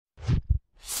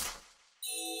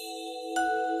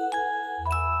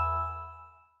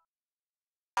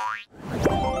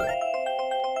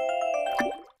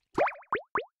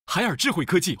海尔智慧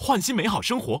科技焕新美好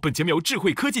生活。本节目由智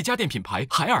慧科技家电品牌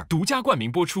海尔独家冠名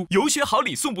播出。游学好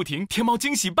礼送不停，天猫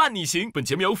惊喜伴你行。本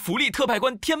节目由福利特派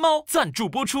官天猫赞助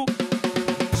播出。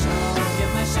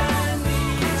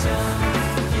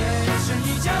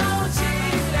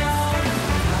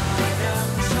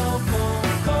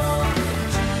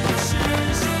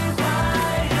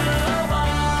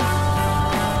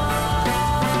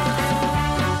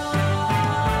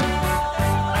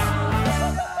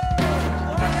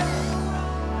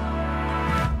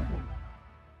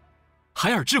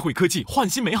海尔智慧科技焕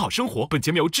新美好生活。本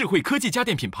节目由智慧科技家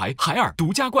电品牌海尔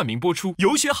独家冠名播出。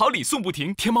游学好礼送不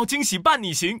停，天猫惊喜伴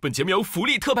你行。本节目由福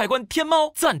利特派官天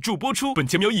猫赞助播出。本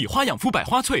节目由以花养肤百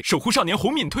花萃守护少年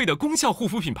红敏退的功效护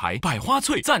肤品牌百花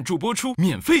萃赞助播出。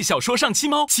免费小说上七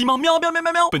猫，七猫喵喵喵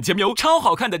喵喵。本节目由超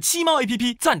好看的七猫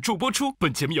APP 赞助播出。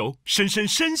本节目由深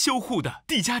修护的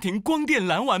地家庭光电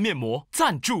蓝丸面膜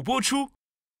赞助播出。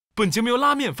本节目由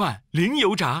拉面饭零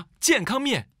油炸健康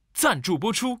面赞助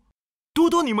播出。多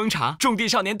多柠檬茶，种地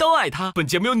少年都爱它。本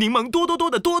节目由柠檬多的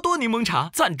多多柠檬茶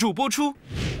赞助播出。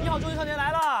你好，种地少年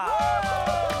来了！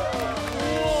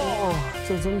哇，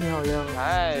这真漂亮，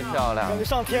太漂亮了，感觉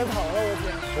上天堂了，我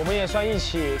天！我们也算一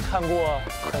起看过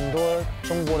很多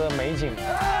中国的美景。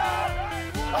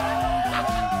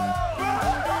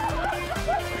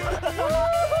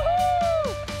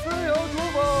自由出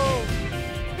风！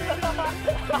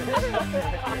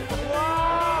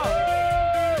哇！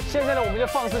现在呢，我们就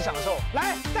放肆享受。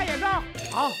来，戴眼罩。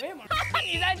好，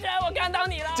你在这，我看到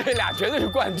你了。这俩绝对是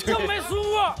冠军。就没输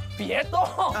过，别动，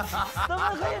怎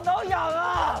么可以挠痒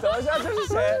啊？等一下，这是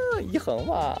谁？一恒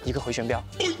吧，一个回旋镖。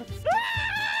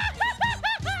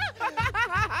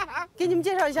给你们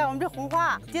介绍一下，我们这红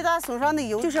花，跌打手上的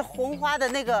油就是红花的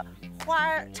那个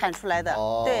花产出来的。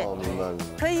哦，对，明白了。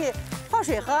可以泡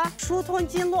水喝，疏通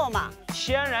经络嘛。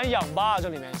天然氧吧，这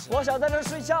里面是。我想在这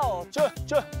睡觉，这。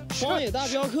荒野大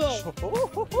镖客。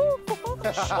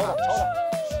吵吵！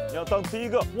你要当第一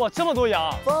个。哇，这么多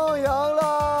羊！放羊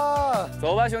了，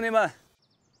走吧，兄弟们。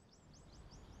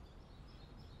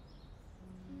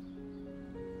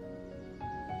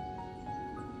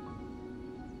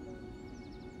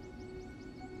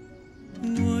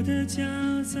我的家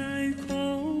在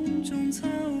空中草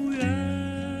原，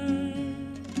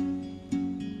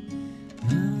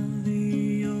那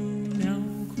里有辽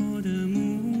阔的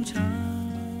牧场，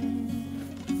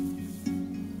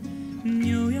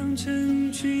牛羊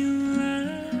成群来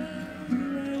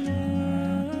往，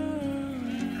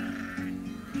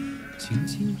清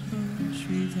清河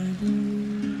水在不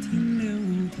停流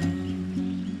淌，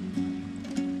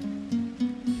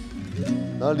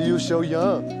那里有小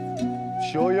羊。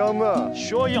小羊们，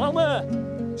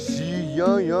喜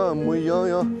羊羊，美羊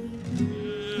羊。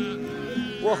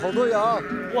哇，好多羊！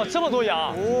哇，这么多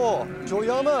羊！哦，小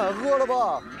羊们饿了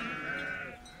吧？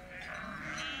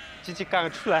机器赶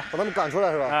出来，把他们赶出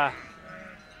来是吧？哎，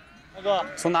大哥，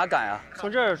从哪赶呀？从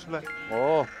这儿出来。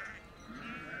哦。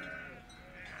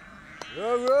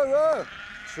喂，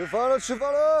吃饭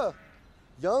了，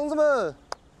羊子们。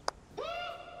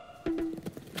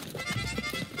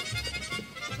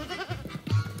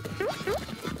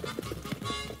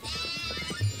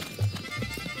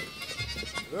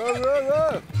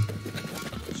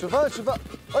吃饭！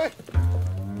哎，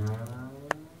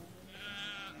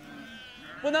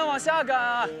不能往下赶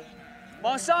啊，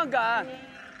往上赶。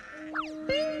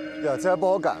呀，这还不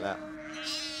好赶嘞。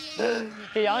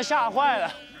给羊吓坏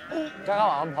了，刚刚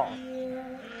往上跑。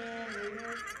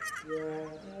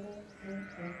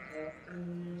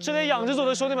这里养着走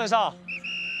的兄弟们上，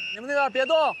你们那边别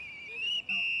动。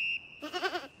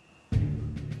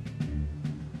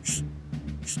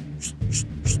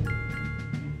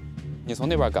你从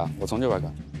那边赶，我从这边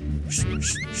赶。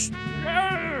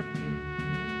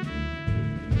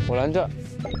我拦这。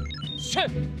是，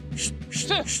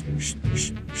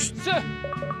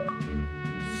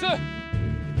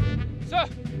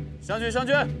上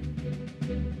去。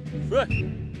对，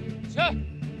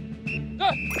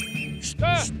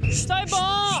再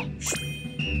绑。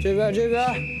这边。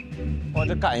哇，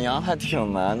这赶羊还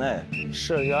挺难的。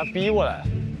是，给他逼过来。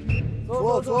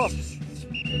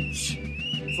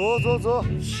走。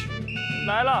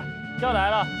来了，要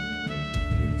来了。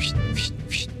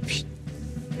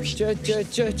这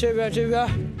边。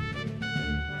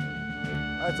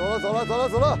哎，走了。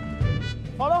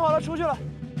好了，出去了。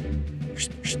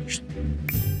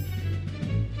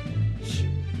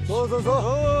走。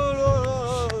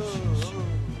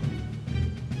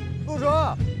路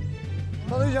长，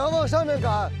把那羊往上面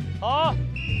赶。好。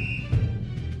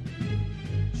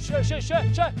旋，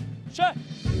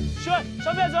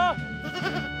上面走。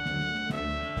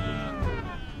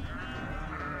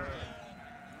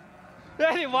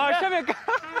哎，你往上面看，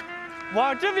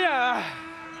往这边。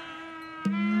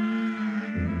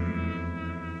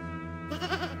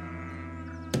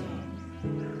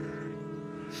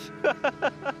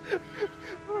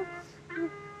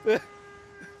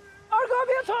二哥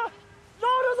别冲，绕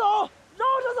着走，绕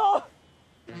着走。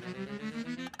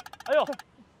哎呦，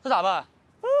这咋办？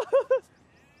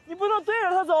你不能对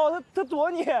着他走，他躲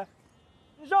你，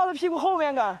你绕他屁股后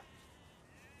面干。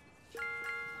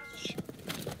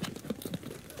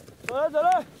走了走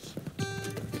了，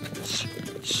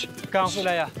刚回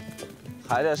来呀？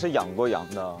还得是养过羊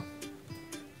的。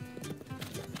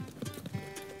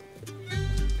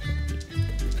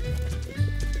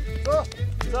走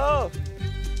走。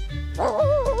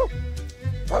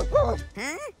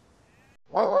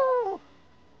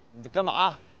你干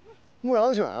嘛？牧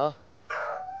羊犬啊！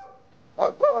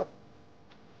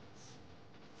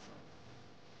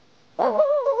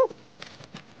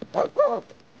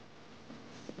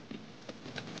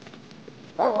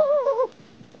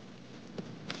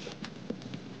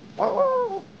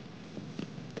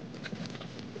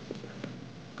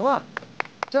干嘛？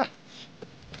这。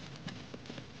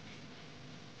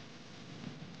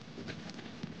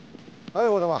哎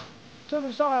呦我的妈！这不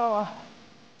是上来了吗？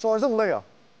早上这么累啊！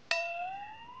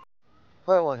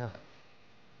哎呦我天！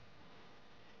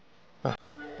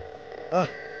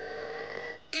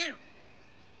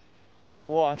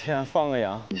我天，放个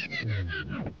羊！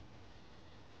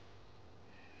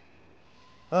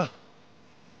哎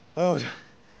呦我去！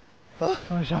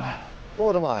终于上来了！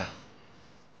我的妈呀！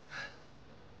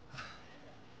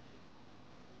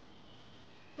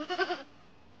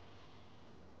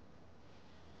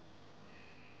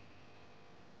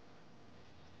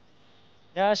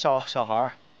你看小孩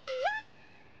儿，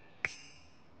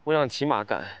我想骑马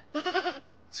赶，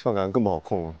这杆更不好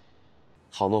控了，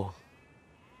好弄。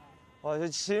我去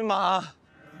骑马，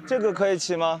这个可以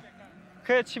骑吗？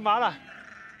可以骑马了。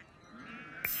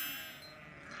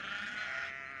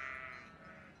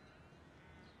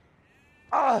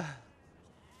啊！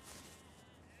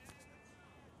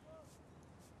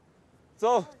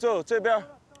走，就这边。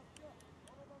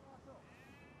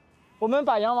我们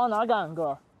把羊往哪赶，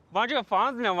哥？往这个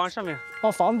房子里面，往上面。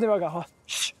往房子这边赶，好。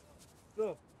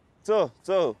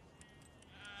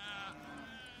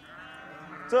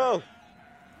走。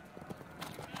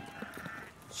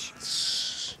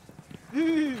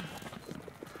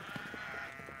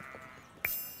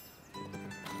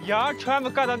羊全部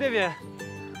赶到那边。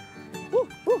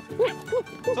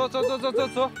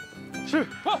走。是。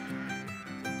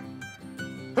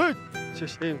嘿，谢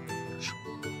谢。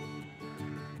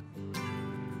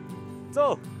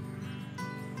走，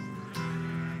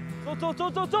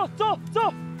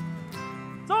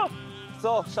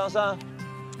上山。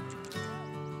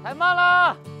太慢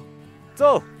了。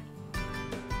走。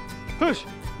嘿，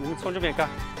你们从这边干。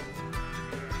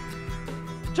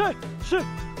是。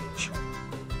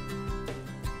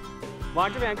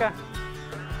往这边干。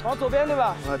往左边对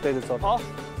吧？啊，对，走。好，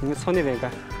你们从那边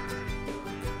干。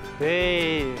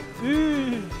对。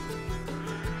是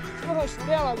不是很熟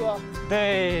练了，哥？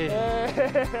对。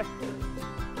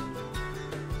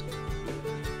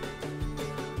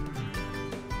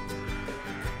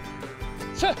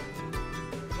是。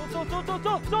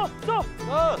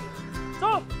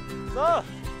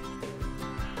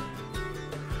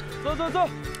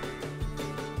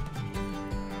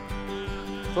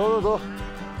走，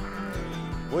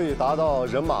我已达到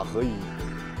人马合一。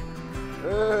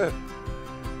哎，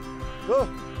走。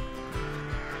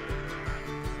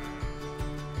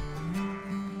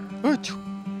哎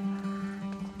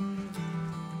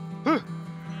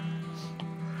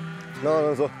呦！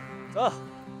那走。走。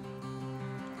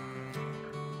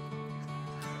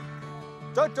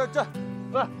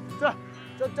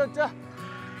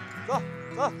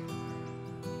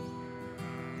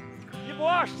一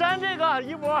博，扇这个，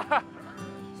一博。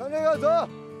上这个走。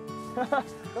看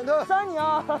他。扇你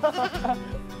啊！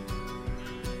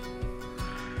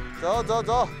走。走。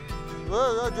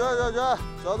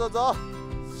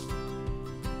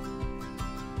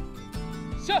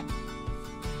是。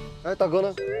哎，大哥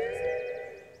呢？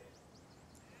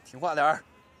听话点儿。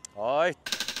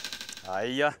哎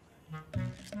呀，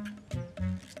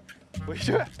回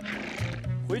去。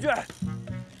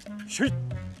去，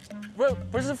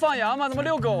不是放羊吗？怎么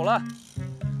遛狗了？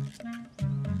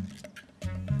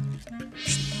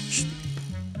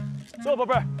走，宝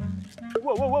贝儿。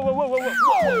我，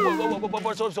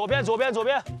左边。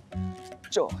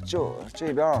就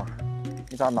这边，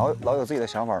你咋老有自己的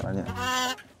想法呢你？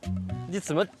你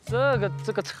怎么这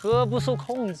个车不受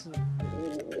控制？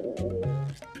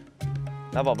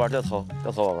来，宝贝儿，掉头，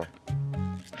宝贝儿。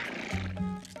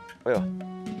哎呦，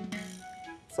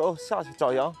走下去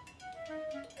找羊。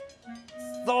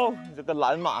走，你这个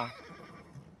懒马。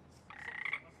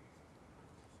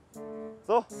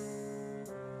走，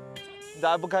你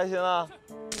咋还不开心啊？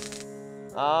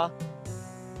啊？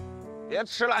别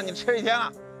吃了，你吃一天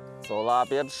了。走了，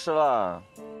别吃了。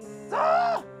走，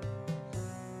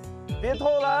别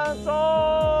偷懒，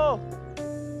走。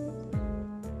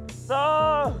走，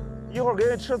一会儿给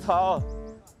你吃草。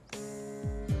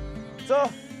走，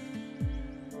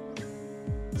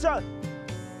站，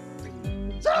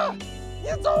站，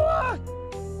你走啊！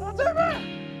往这边，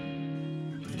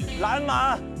拦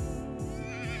马。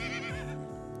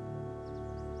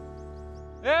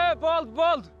哎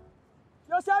 ，Bold，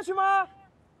 要下去吗？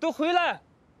都回来，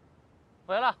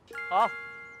回来，好，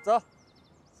走，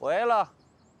回了。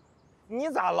你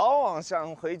咋老往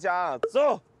上回家啊？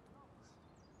走。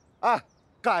哎，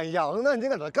赶羊呢？你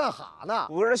搁这干哈呢？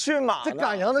不是驯马呢。这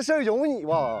赶羊的事儿有你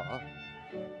吗？啊，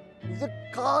你这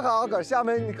咔咔搁下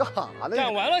面你干哈呢？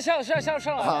赶完了上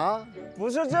来啊？不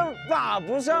是，这马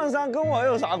不上山跟我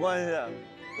有啥关系？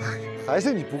还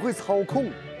是你不会操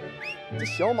控？这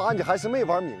小马你还是没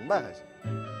玩明白，还是？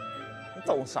你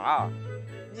懂啥？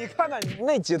你看看你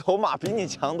那几头马比你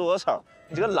强多少？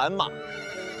你这个懒马。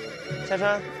下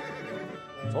山，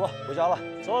走吧，回家了。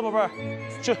走了，宝贝儿，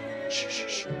去。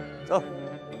去，走。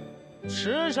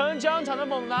驰骋疆场的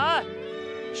猛男，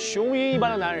雄鹰一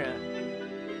般的男人。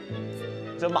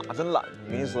这马真懒，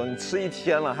我跟你说，你吃一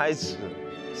天了还吃，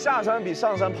下山比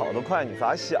上山跑得快，你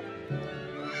咋想？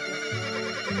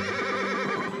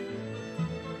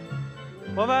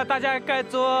我们大家该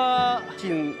做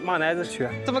进马奶子去，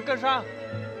怎么跟上？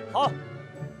好。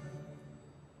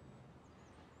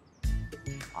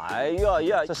哎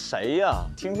呀，这谁呀？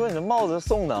听说你这帽子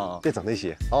送的？别整那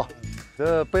些啊！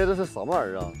这背的是什么玩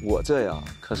意儿啊？我这呀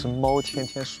可是猫天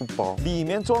天书包，里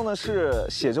面装的是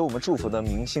写着我们祝福的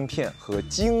明信片和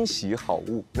惊喜好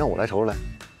物。让我来瞅瞅来。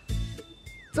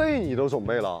这你都准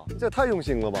备了，这也太用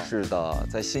心了吧？是的，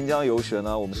在新疆游学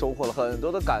呢，我们收获了很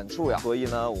多的感触呀，所以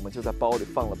呢，我们就在包里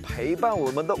放了陪伴我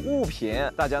们的物品。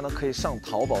大家呢可以上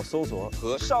淘宝搜索“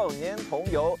和少年同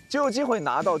游”，就有机会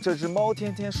拿到这只猫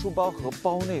天天书包和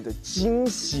包内的惊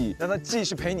喜，让它继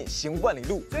续陪你行万里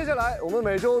路。接下来，我们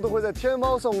每周都会在天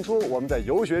猫送出我们在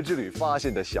游学之旅发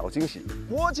现的小惊喜。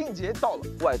国庆节到了，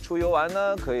外出游玩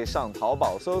呢，可以上淘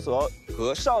宝搜索“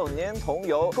和少年同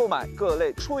游”，购买各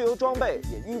类出游装备。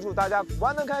也预祝大家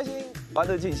玩得开心，玩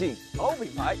得尽兴，好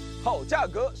品牌，好价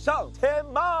格，上天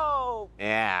猫。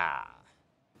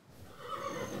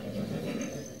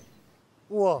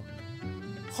哇，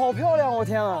好漂亮！我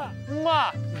天啊！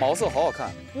啊，毛色好好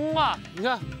看。啊，你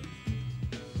看，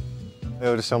哎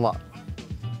呦，这小马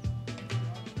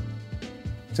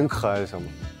真可爱，这小马。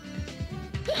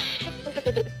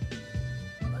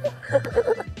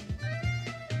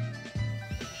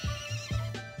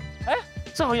哎，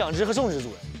正好养殖和种植组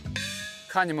人。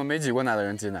看你们没挤过奶的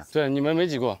人挤奶。对，你们没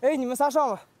挤过。哎，你们仨上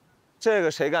了。这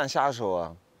个谁敢下手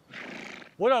啊？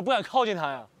我有点不敢靠近他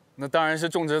呀。那当然是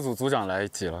种植组组长来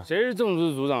挤了。谁是种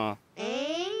植组长啊？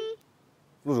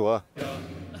陆主。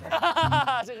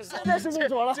这个现在是陆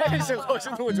卓了，这时候是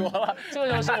陆卓了，这个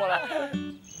时候是我了。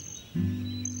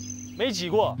没挤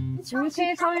过。你们可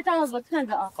以稍微这样子看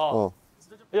着啊。好。哦。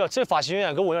哎呦，这发型有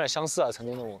点跟我有点相似啊，曾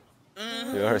经的我。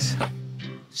有点像。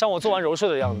像我做完柔术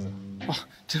的样子。哇，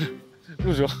这个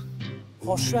陆卓，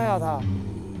好帅啊他。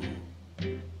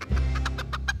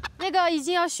那个已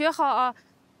经要学好啊，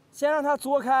先让他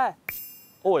嘬开。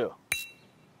哦呦。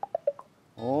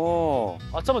哦，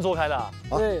啊，这么嘬开的？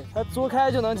对，他嘬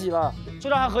开就能挤了，就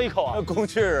让他喝一口啊。工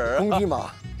具人，工具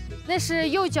马。那是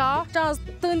右脚这样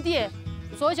蹬地，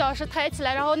左脚是抬起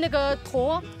来，然后那个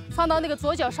桶放到那个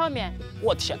左脚上面。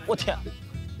我天，我天！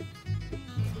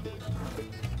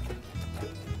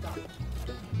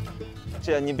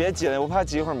姐，你别挤了，我怕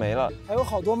挤一会儿没了。还有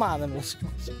好多马呢，没事。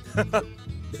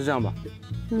是这样吧？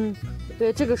嗯，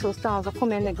对，这个手是这样子，后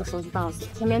面那个手就这样子，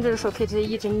前面这只手可以直接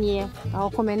一直捏，然后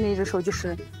后面那只手就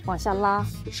是往下拉。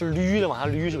是捋的，往下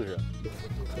捋是不是？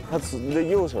你的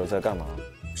右手在干嘛？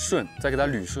顺，再给它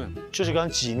捋顺，就是跟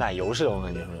挤奶油似的，我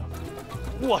感觉是不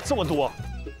是？哇，这么多！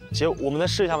姐，我们能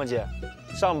试一下吗？姐，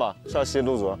上吧，少西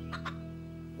陆卓。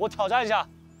我挑战一下，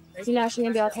尽量声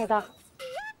音不要太大。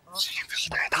声音不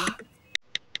要太大。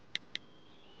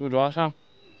陆卓上。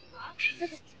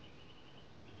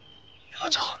不要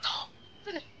吵闹。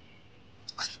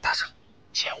大声，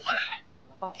姐我来。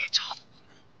别吵了。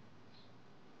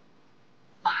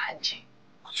安静。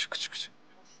快去。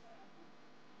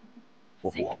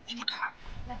我不看。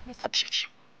他听不听？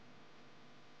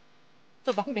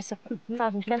走吧，没事。大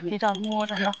声点，别这样摸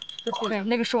着呢。对，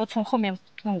那个时候从后面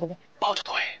弄过来。抱着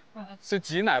腿。是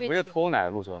挤奶，不是脱奶，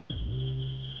陆总。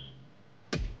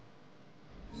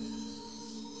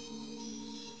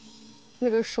那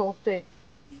个手对，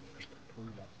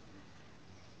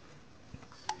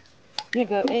那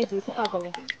个哎，对，跨过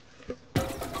来。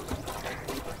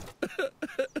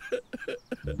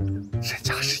人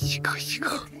家是一个一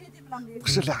个，不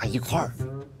是俩一块儿，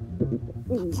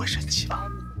不会生气吧？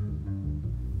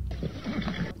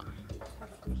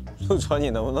陆川，你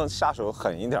能不能下手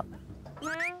狠一点？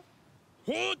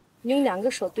用2个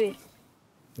手对。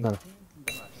那。来。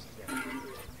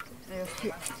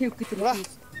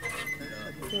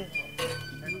对。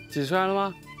挤出来了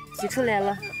吗？挤出来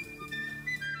了。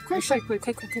快！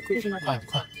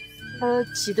快！它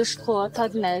挤的时候，它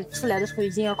奶出来的时候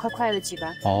已经要快的挤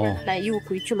吧。哦。奶又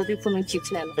回去了，就不能挤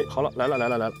出来了。哎，好了，来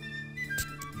了。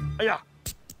哎呀，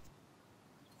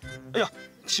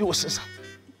挤我身上！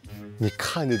你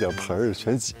看这点盆儿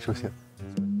全挤出去了。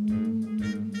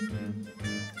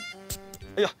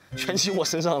哎呀，全挤我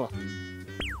身上了！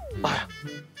哎呀，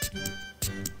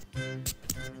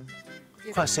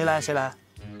快，谁来？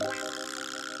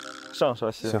上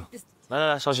少熙。行，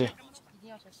来，少熙。一定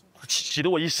要小心。挤得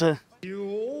我一身，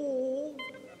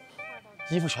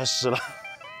衣服全湿了。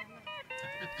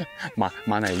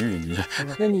马奶浴你。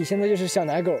那你现在就是小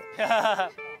奶狗。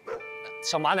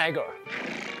小马奶狗。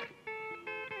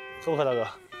喝不喝，大哥？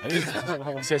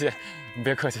谢谢，你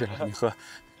别客气了，你喝。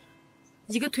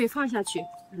一个腿放下去。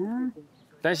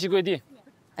单膝跪地。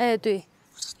哎，对。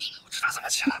我知道怎么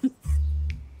挤了。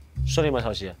顺利吗，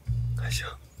少熙？还行。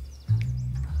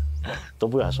都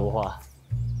不敢说话。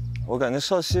我感觉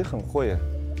少熙很会。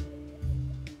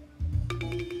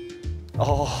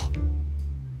哦。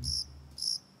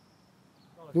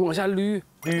你往下捋。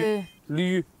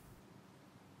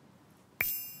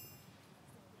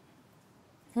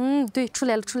对，出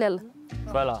来了。出来了。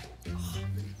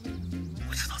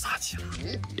我知道咋挤了。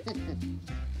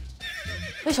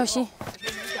哎，小心！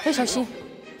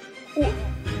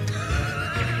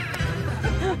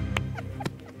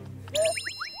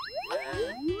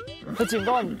他警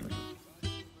告你。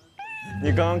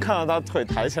你刚刚看到他腿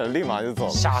抬起来，立马就走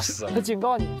了，吓死了。他警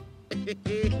告你，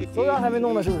手感还没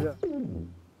弄呢，是不是？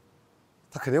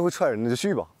他肯定会踹人的，就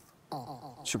去吧。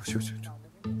去。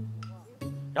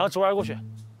然后左耳过去，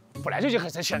本来就已经很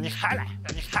生气了，你还来。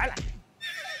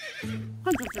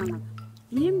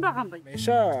没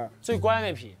事儿，最乖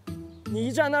那批。你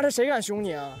一站那，谁敢凶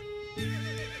你啊？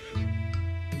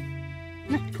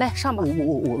来上吧。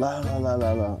我来，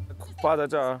挂在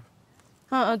这儿。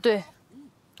对。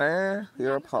哎，有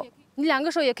点跑。你2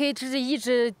个手也可以一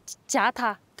直夹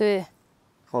它，对。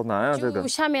好难啊，这个。就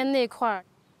下面那块儿。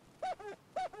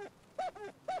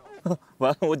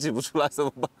完了，我挤不出来怎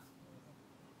么办？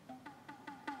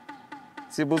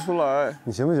挤不出来，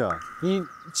你行不行？你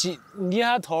捏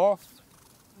他头。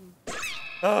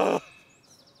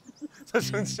他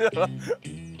生气了，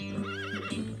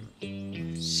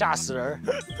吓死人！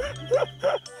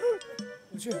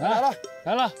我去，来了，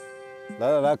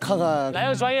来，看看，来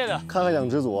个专业的，看看养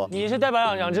殖组。你是代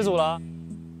表养殖组了？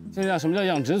这叫什么叫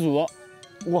养殖组？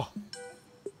哇，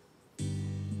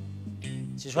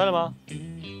挤出来了吗？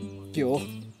有。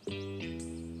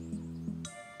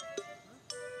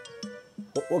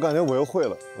我感觉我又会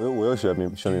了，我又学明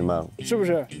白了，是不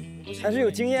是？还是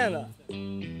有经验的。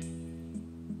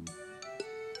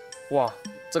哇，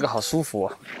这个好舒服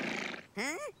啊！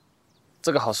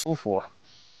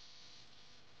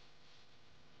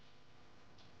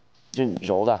就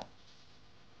揉的。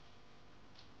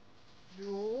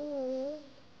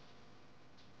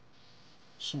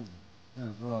是，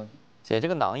姐，这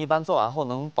个馕一般做完后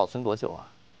能保存多久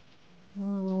啊？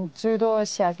最多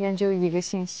夏天就1个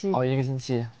星期。哦，1个星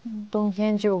期。冬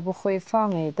天就不会发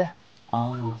霉的。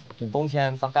啊，冬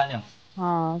天放干粮。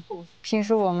平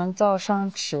时我们早上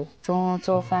吃，中午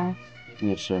做饭，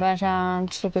也吃，晚上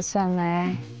吃个酸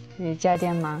奶，也加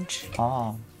点馕吃。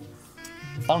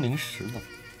当零食的。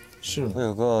是我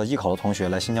有个艺考的同学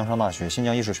来新疆上大学，新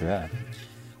疆艺术学院，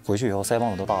回去以后腮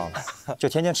帮子都大了，就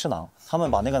天天吃馕。他们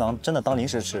把那个馕真的当零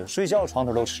食吃，睡觉床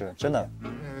头都吃，真的，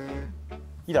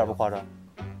一点不夸张。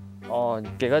哦，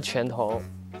给个拳头。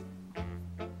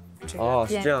哦，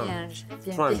是这样，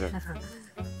转着，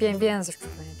辫子出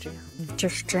来这样，就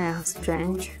是这样子转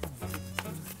进去。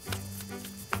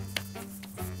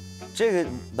这个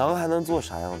馕还能做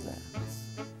啥样子呀？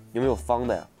有没有方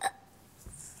的呀？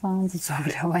方子做不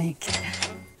了吧？应该。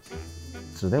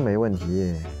指定没问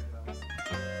题。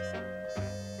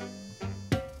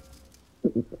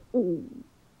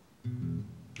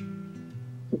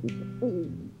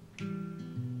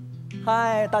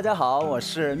嗨，大家好，我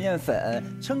是面粉，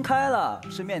撑开了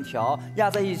是面条，压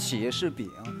在一起是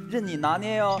饼，任你拿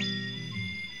捏哟。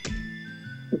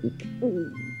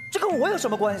这跟我有什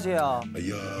么关系啊？哎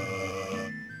呀！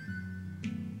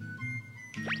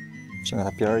先给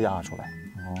它边儿压出来。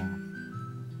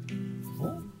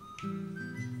哦，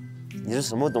你是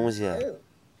什么东西？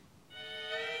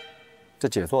这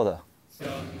姐做的。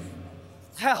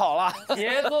太好了，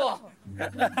杰作，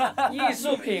艺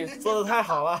术品，做的太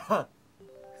好了，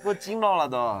都惊到了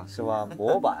都，是吧？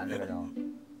模板这个叫。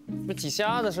不几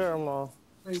下的事儿吗？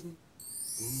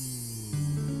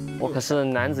我可是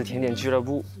男子甜点俱乐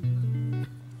部。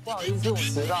不好意思，我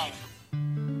迟到了。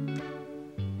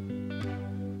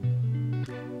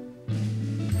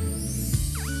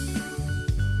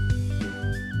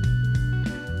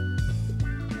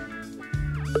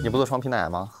你不做双皮奶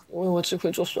吗？我只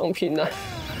会做双皮奶。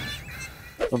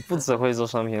我不只会做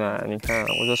双皮奶，你看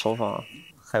我这手法。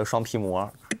还有双皮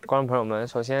膜。观众朋友们，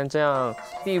首先这样，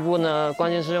第一步呢，关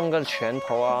键是用个拳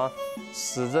头啊，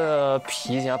使这个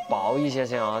皮先要薄一些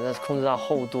先啊，再控制它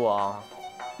厚度啊，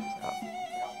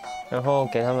然后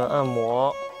给他们按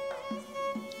摩，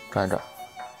转转，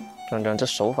转转，这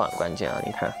手法关键啊，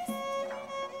你看，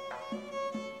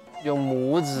用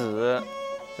拇指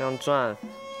这样转，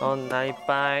然后来一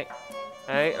掰，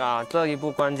哎啊，这一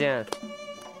步关键，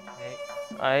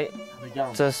哎，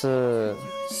这是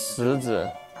食指。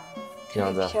这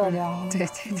样子，漂亮，对，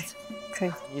可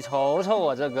以。你瞅瞅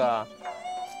我这个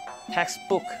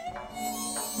textbook，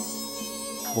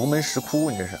 龙门石窟，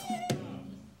你这是？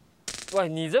喂，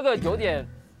你这个有点，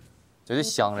绝对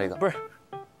香这个。不是，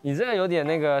你这个有点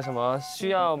那个什么，需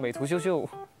要美图秀秀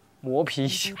磨皮一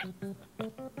下，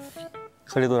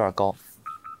颗粒度有点高。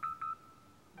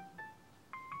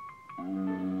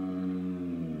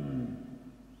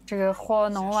这个活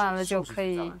弄完了就可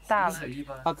以大了。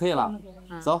啊，可以了。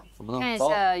走，怎么弄？看一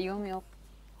下有没有。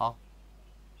好。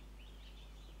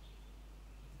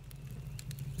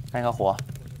看一看火。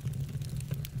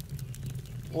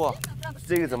哇，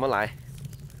这个怎么来？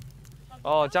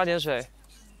哦，加点水。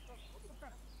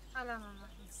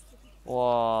哇，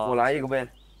我来一个呗。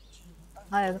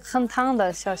哎，很烫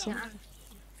的，小心啊。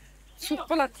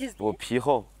我皮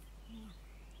厚。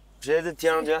直接贴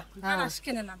上去。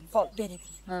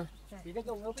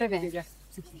这边，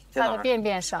它的便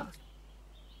便上。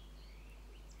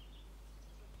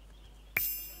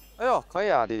哎呦，可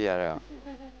以啊，弟弟这个。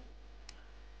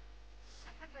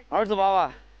儿子娃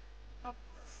娃。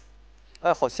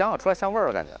哎，好香啊，出来香味儿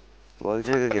了感觉。我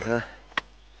这个给它。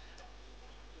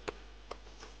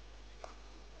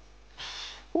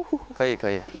可以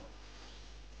可以，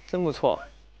真不错。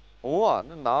哇，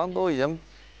那馕都已经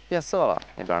变色了，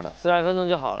那边的。10来分钟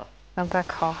就好了。让它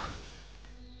烤。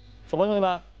什么兄弟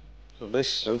们？准备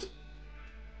食材。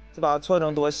这把它搓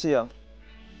成多细啊？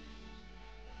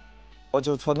我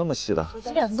就搓那么细的。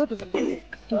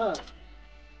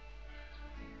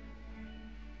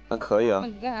还可以啊。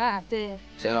对。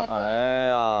行了。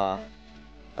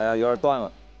哎呀，有点断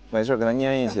了，没事，给它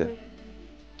粘一起。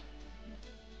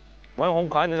文红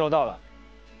款的时候到了，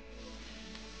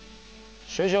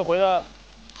学回了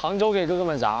杭州给哥哥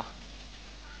们炸，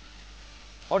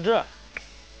好吃。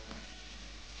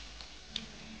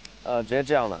直接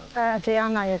这样的。这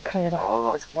样的也可以了。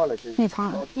好，你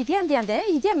放一点点的，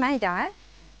一点慢一点哎。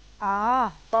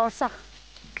啊，包上。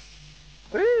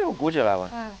哎呦，鼓起来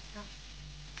了。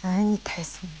哎，你太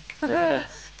行了。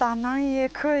大馕也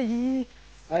可以。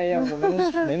哎呀，我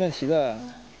们没问题的。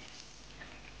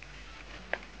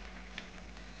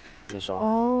你说。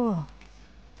哦，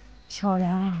漂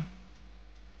亮。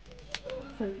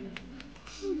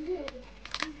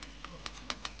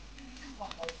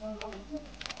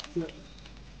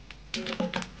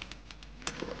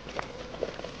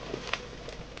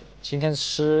今天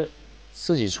吃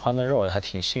自己穿的肉还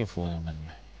挺幸福的，感觉。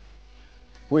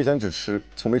我以前只吃，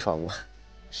从没穿过。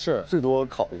是，最多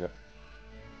烤一下。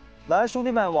来，兄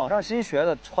弟们，网上新学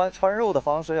的穿肉的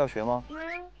方式要学吗？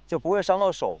就不会伤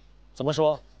到手。怎么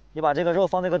说？你把这个肉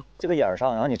放这个眼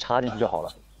上，然后你插进去就好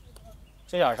了。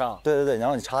这眼上？对，然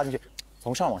后你插进去，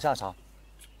从上往下插，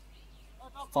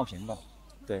放平吧。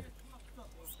对，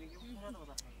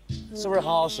是不是很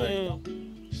好使？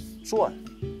转。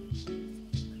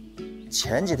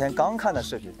前几天刚看的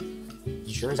视频，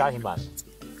你学的家庭版的？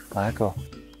来哥。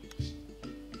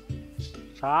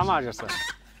啥嘛这是？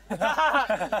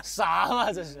啥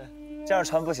嘛这是？这样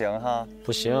穿不行哈。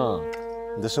不行，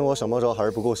你的生活小妙招还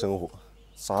是不够生活。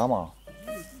啥嘛？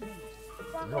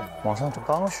网上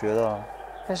刚学的。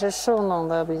还是手弄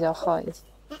的比较好一些。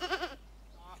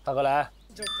大哥来，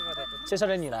介绍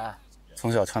点你来。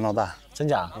从小穿到大，真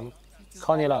假？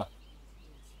靠你了。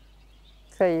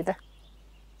可以的。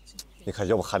你看，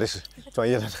要不还得是专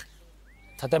业的呢。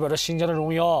它代表着新疆的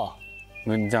荣耀。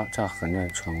没，你这样横着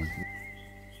穿过去。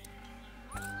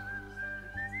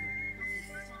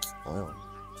哎呦，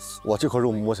哇，这块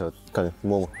肉摸起来感觉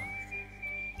摸摸。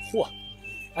嚯，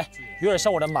哎，有点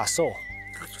像我的马瘦，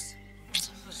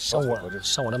像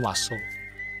我的马瘦。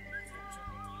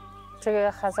这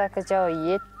个哈萨克叫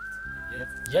叶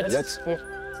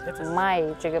麦，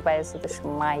这个白色的是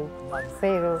麦，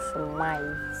肥肉是麦，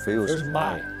肥肉是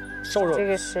麦，瘦肉这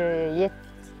个是叶。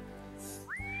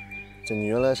这你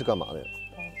原来是干嘛的呀？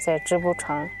在织布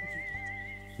厂。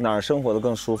哪儿生活的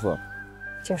更舒服？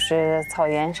就是草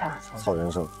原上。草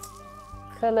原上。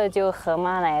渴了就喝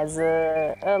马奶子，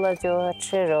饿了就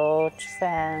吃肉吃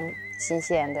饭，新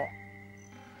鲜的。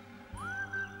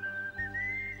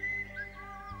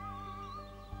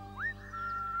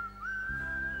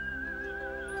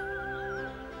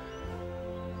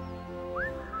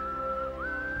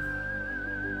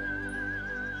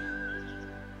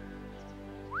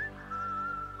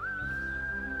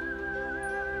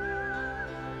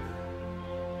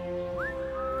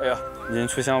哎呀，已经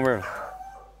出香味了。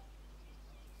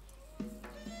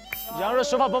羊肉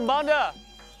手法棒棒的。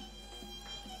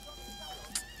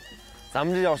咱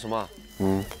们这叫什么？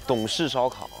懂事烧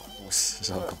烤。懂事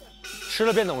烧烤。吃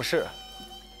了变懂事，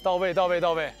到位到位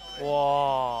到位。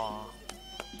哇！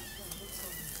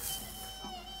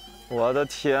我的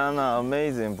天呐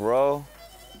 ，Amazing bro！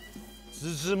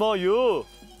 滋滋冒油，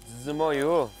滋滋冒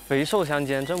油，肥瘦相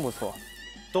间，真不错。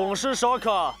懂事烧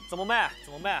烤怎么卖？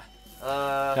怎么卖？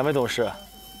两位董事，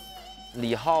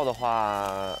李浩的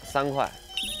话3块，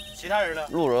其他人呢？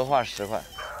陆柔的话10块，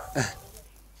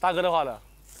大哥的话呢？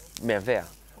免费啊！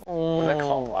我在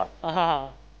烤啊！啊！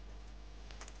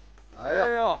哎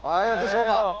呀，不说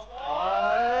话！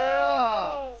哎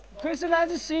呀，愧是来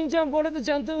自新疆过来的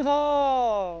姜灯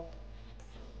号。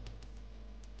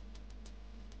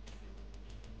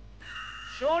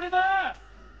兄弟们，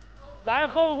来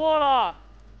后货了！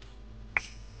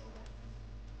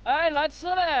哎，来吃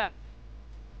嘞！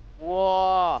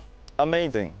哇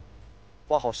 ，Amazing！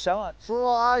 哇，好香啊！叔叔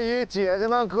阿姨、姐姐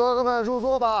们、哥哥们入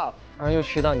座吧！好像又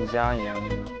去到你家一样。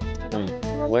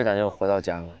我也感觉我回到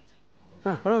家了。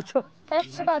回来吃。哎，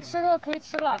吃吧，吃肉可以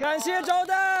吃了。感谢招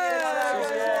待，谢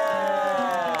谢。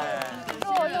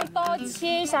肉用刀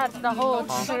切一下，然后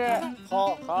吃。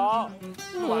好。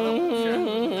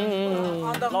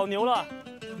老牛了。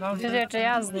就这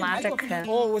样子拿着啃。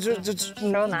哦，我这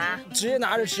手拿，直接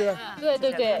拿着吃。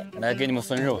对。来，给你们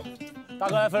分肉。大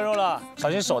哥来分肉了，小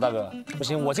心手，大哥。不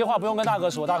行，我这话不用跟大哥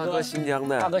说，大哥新疆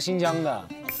的。大哥新疆的，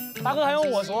大哥还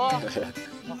用我说。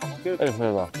哎，朋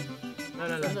友们，来，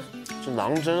这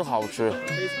馕真好吃。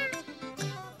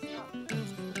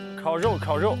烤肉。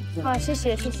好，谢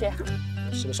谢。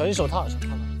小心手烫。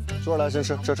说来，先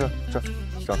吃。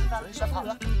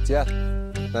姐，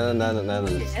来。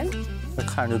这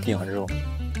看着就顶着肉。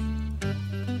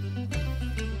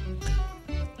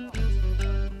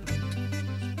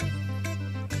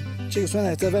这个酸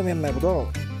奶在外面买不到。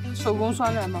手工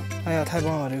酸奶吗？哎呀，太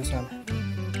棒了，这个酸奶。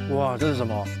哇，这是什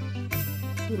么？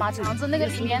马肠子，那个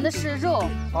里面的是肉。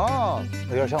哦，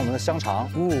有点像我们的香肠。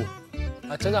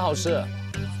啊，真的好吃。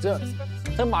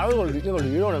这马肉有那个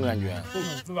驴肉那种感觉。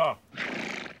是吧？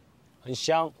很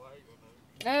香。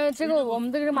这个我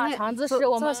们这个马肠子是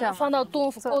我们放到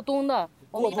过冬的，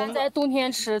我们一般在冬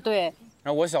天吃。对。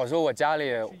然后我小时候我家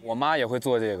里我妈也会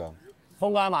做这个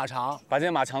风干马肠，把这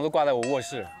些马肠子挂在我卧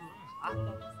室。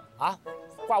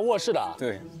挂卧室的？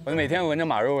对，我每天闻着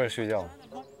马肉味睡觉，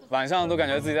晚上都感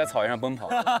觉自己在草原上奔跑。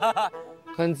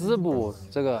很滋补，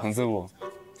这个很滋补，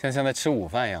像在吃午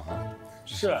饭一样哈。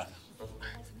是。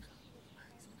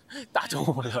大中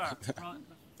午的，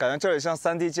感觉这里像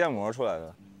3D 建模出来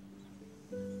的。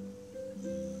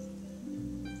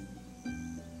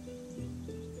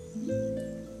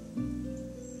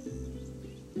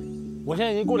我现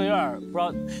在已经过得有点不知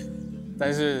道，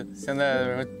但是现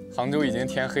在杭州已经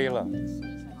天黑了。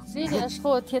11点的时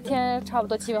候天差不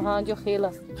多基本上就黑了，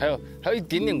还有一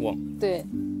点点光。对。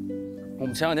我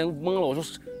们前2天懵了，我说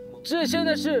这现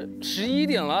在是11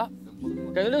点了，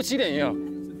感觉6、7点一样。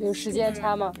有时间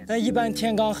差吗？但一般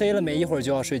天刚黑了，没一会儿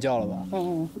就要睡觉了吧？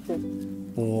对。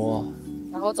哇。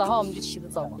然后早上我们就起得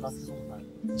早。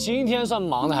今天算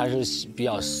忙的还是比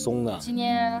较松的？今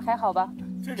天还好吧？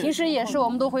平时也是我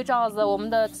们都会这样子，我们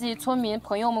的自己村民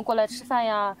朋友们过来吃饭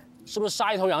呀。是不是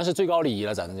杀一头羊是最高礼仪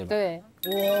了？咱们这边。对。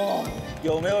哇，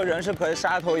有没有人是可以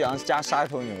杀一头羊加杀一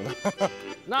头牛的？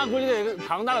那估计得有个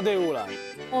庞大的队伍了。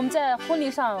我们在婚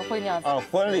礼上会那样子。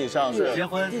婚礼上是结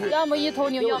婚，要么1头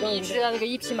牛，要么1只那个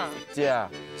1匹马。姐，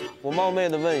我冒昧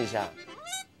的问一下，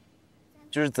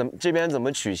就是这边怎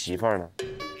么娶媳妇儿呢？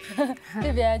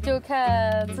这边就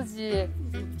看自己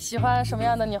喜欢什么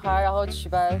样的女孩，然后娶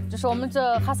吧。就是我们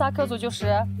这哈萨克族，就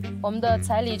是我们的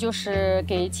彩礼就是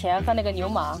给钱和那个牛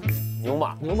马。牛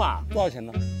马多少钱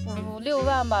呢？5、6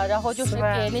万吧。然后就是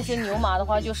给那些牛马的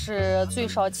话，就是最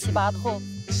少7、8头。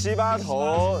7、8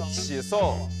头起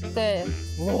送。对。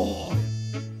哇。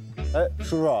哎，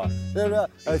叔叔，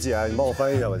哎姐，你帮我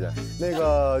翻译一下吧，姐。那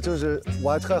个就是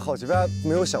我还特好奇，为啥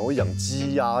没有想过养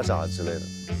鸡鸭啥之类的？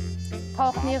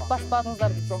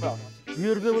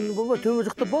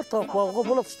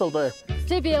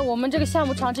这边我们这个项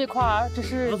目场这块儿只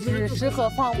适合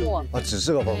放牧啊，只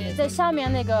适合放牧。在下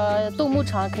面那个动牧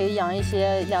场可以养一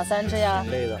些2、3只呀，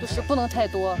就是不能太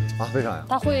多啊。为啥呀？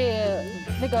它会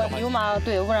那个牛马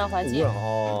对污染环境。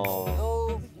哦。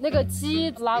那个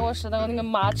鸡拉过屎，那个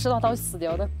马吃到它会死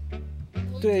掉的。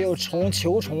对，有球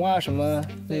虫啊什么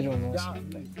那种东西。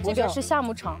这边是夏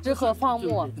牧场，适合放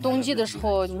牧。冬季的时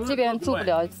候这边住不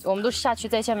了，我们都下去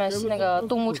在下面是那个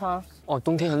动牧场。哦，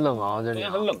冬天很冷啊，这里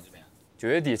很冷这边。9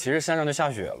月底其实山上就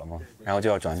下雪了嘛，然后就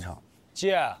要转场。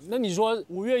姐，那你说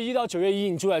5月1到9月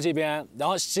1你住在这边，然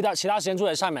后其他时间住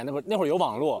在上面，那会儿有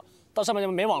网络，到上面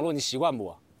没网络，你习惯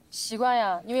不？习惯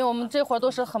呀，因为我们这会儿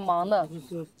都是很忙的。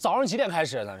早上几点开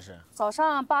始？当时早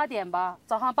上8点吧，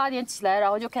早上8点起来，然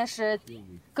后就开始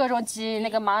各种挤那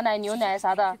个马奶、牛奶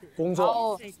啥的工作。然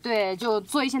后对，就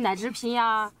做一些奶制品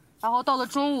呀。然后到了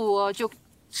中午就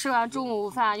吃完中午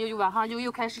饭，晚上又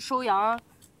开始收羊，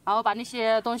然后把那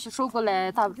些东西收过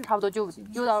来，差不多就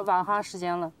又到晚上时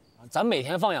间了。咱每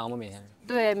天放羊吗？每天？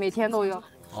对，每天都有。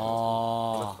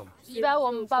哦。一般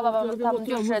我们爸爸他们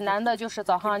就是男的，就是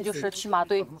早上就是去马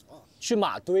堆。去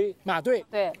马堆？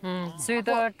对，所以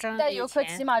都要挣。带游客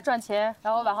骑马赚钱，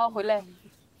然后晚上回来。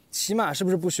骑马是不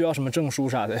是不需要什么证书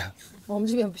啥的呀？我们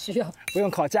这边不需要，不用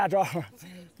考驾照。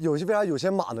为啥有些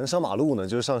马能上马路呢？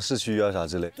就是上市区啊啥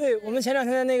之类。对，我们前2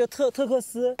天在那个特克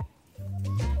斯，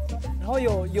然后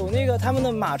有那个他们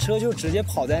的马车就直接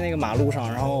跑在那个马路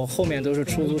上，然后后面都是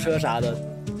出租车啥的。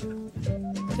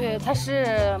对，它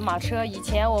是马车。以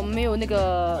前我们没有那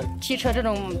个汽车这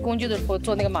种工具的时候，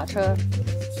坐那个马车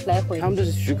来回。他们这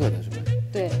是许可的，是吧？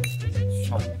对。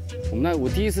我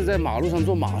第一次在马路上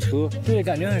坐马车，对，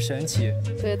感觉很神奇。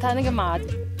对，它那个马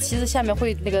蹄子下面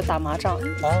会那个打麻将，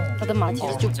它的马蹄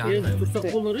子就对。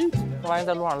这玩意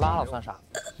在路上拉了算啥？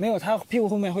没有，它屁股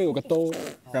后面会有个兜，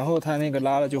然后它那个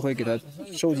拉了就会给它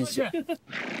收集起来。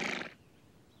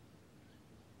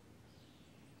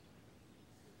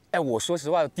哎，我说实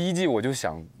话，第1季我就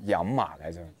想养马来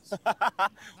着。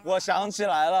我想起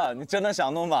来了，你真的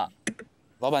想弄马？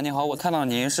老板您好，我看到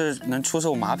您是能出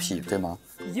售马匹，对吗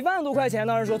？1万多块钱，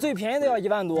当时说最便宜的要1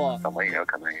万多。那我应该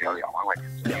可能也要2万块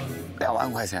钱。2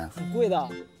万块钱？很贵的。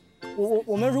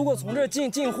我们如果从这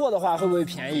进货的话，会不会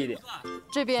便宜一点？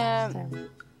这边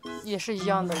也是一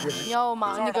样的，你要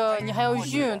马那个你还要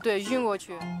运过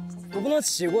去。我不能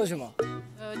骑过去吗？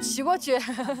骑过去。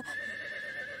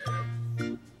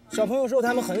小朋友说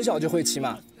他们很小就会骑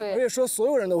马，对，而且说所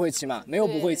有人都会骑马，没有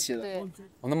不会骑的。对，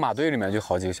我那马队里面就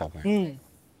好几个小朋友。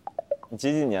你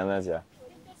几年的姐？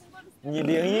你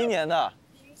01年的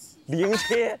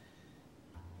，07。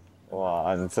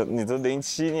哇，你都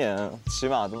07年，骑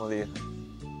马这么厉害。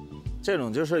这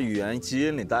种就是语言基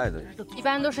因里带的。一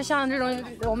般都是像这种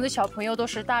我们的小朋友都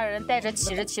是大人带着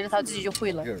骑着他自己就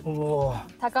会了。哇，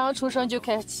他刚刚出生就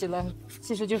开始骑了，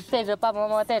其实就是带着爸爸妈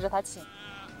妈带着他骑。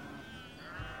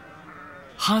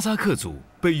哈萨克族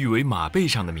被誉为马背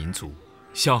上的民族，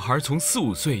小孩从4、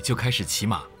5岁就开始骑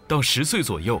马，到10岁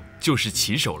左右就是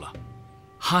骑手了。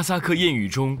哈萨克谚语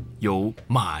中有“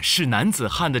马是男子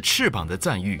汉的翅膀”的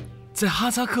赞誉，在哈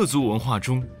萨克族文化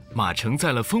中，马承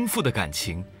载了丰富的感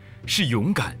情，是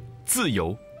勇敢、自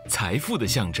由、财富的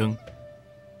象征。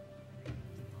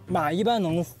马一般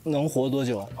能活多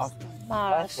久啊？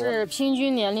马是平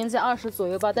均年龄在20左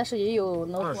右吧，但是也有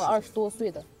能活20多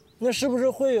岁的。那是不是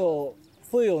会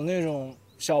有那种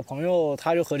小朋友，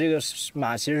他就和这个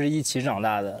马其实是一起长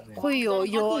大的？会有，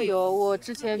我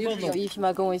之前就是有一匹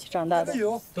马跟我一起长大的，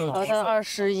然后他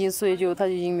21岁他就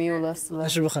已经没有了，死了。那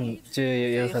是不是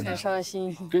也很伤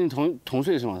心？跟你同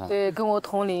岁是吗？他？对，跟我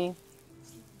同龄。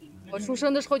我出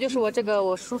生的时候就是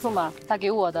我叔叔嘛，他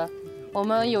给我的。我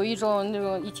们有一种那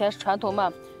种以前是传统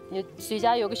嘛，你谁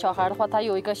家有个小孩的话，他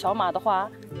有一个小马的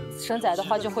话，生崽的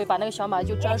话就会把那个小马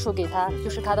就专属给他，就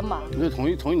是他的马。那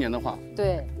同一年的话。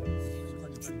对。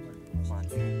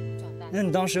那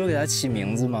你当时有给他起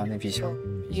名字吗？那匹小？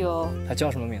有。他叫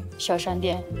什么名字？小闪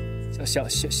电。叫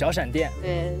小闪电。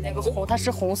对，那个它是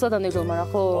红色的那种嘛，然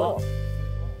后。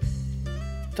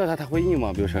叫他会应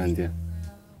吗？比如小闪电。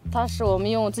它是我们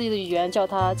用自己的语言叫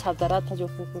它恰布达拉，它就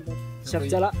会的。恰布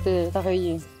达拉。对，它会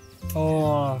应。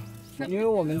哦，因为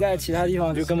我们在其他地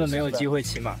方就根本没有机会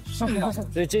骑马，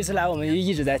所以这次来我们就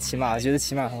一直在骑马，觉得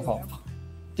骑马很好。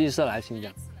第一次来新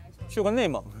疆，去过内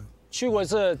蒙，去过一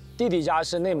次弟弟家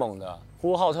是内蒙的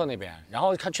呼和浩特那边，然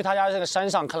后去他家那个山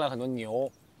上看了很多牛。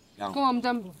跟我们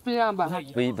这不一样吧？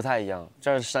不太一样，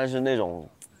这儿山是那种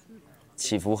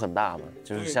起伏很大嘛，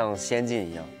就是像仙境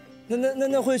一样。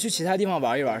那会去其他地方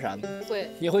玩一玩啥的？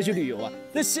会，也会去旅游啊。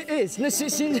那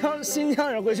新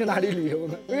疆人会去哪里旅游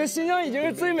呢？我觉得新疆已经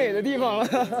是最美的地方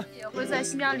了。也会在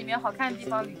新疆里面好看的地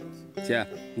方旅游。姐，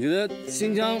你觉得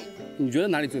新疆，你觉得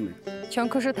哪里最美？全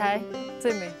库什台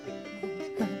最美。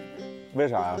为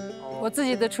啥呀？我自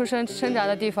己的出生生长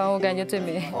的地方，我感觉最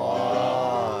美。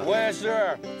哦，我也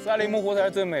是，赛里木湖才是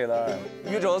最美的，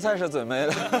禹州才是最美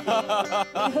的。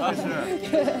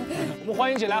我们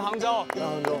欢迎姐来杭州，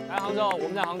来杭州，我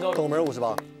们在杭州。东门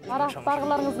58。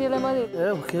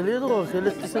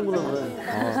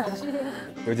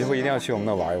有机会一定要去我们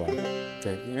那玩一玩。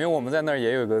对，因为我们在那儿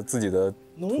也有个自己的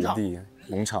土地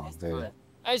农场，对。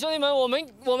哎，兄弟们，我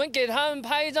们给他们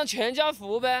拍一张全家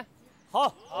福呗。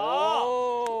好，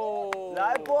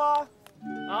来不？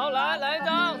好，来一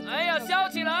张，哎呀，笑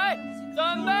起来，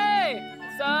准备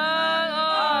，3、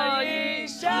2、1，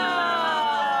笑！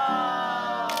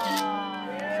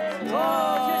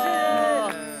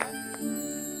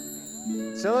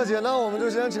行了，姐，那我们就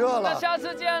先撤了。那下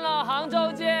次见了，杭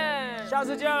州见。下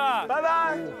次见了，拜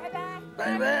拜。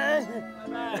拜拜。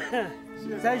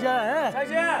再见。再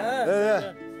见。对，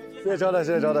谢谢招待，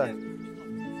谢谢招待。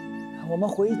我们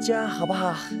回家好不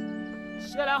好？谢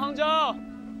谢来杭州，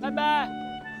拜拜，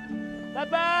拜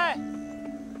拜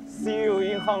 ，See you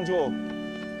in 杭州。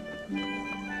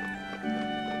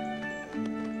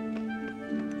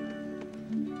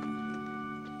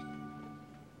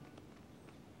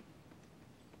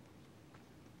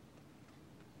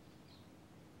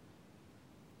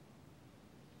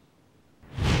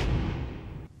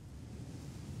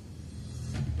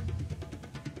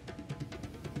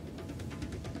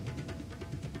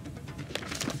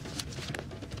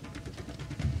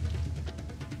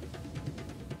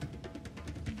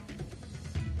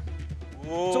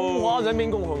中华人民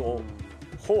共和国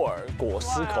霍尔果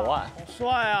斯口岸，好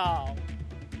帅啊！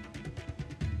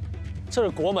这是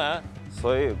国门，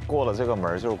所以过了这个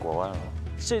门就是国外了。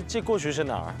这过去是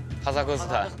哪儿？哈萨克斯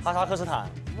坦。哈萨克斯坦。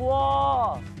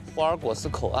哇！霍尔果斯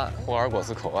口岸，霍尔果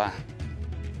斯口岸，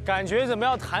感觉怎么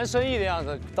要谈生意的样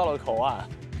子？到了口岸，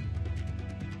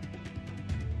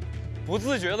不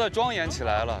自觉的庄严起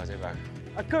来了。这边。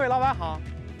各位老板好。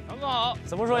杨总好。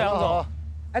怎么说杨总？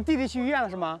哎，弟弟去医院了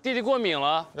是吗？弟弟过敏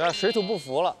了，水土不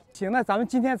服了。行，那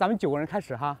今天咱们9个人开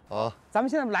始哈。好。咱们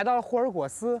现在来到了霍尔果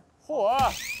斯。霍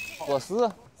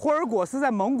尔果斯在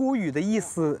蒙古语的意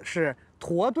思是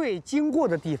驼队经过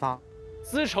的地方，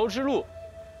丝绸之路。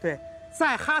对，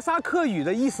在哈萨克语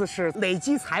的意思是累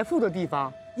积财富的地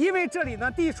方。因为这里呢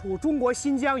地处中国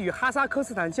新疆与哈萨克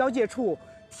斯坦交界处，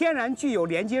天然具有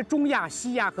连接中亚、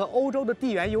西亚和欧洲的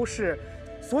地缘优势，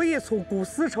所以从古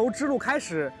丝绸之路开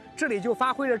始。这里就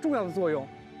发挥着重要的作用，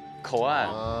口岸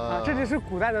啊，这里是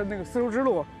古代的那个丝绸之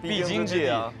路必经之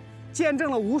地，见证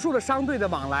了无数的商队的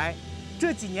往来。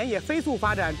这几年也飞速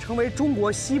发展，成为中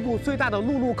国西部最大的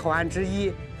陆路口岸之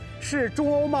一，是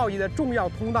中欧贸易的重要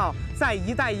通道，在“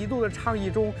一带一路”的倡议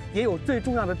中也有最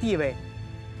重要的地位。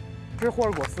这是霍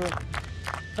尔果斯，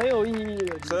很有意义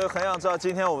的。所以很想知道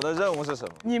今天我们的任务是什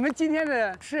么？你们今天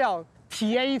的是要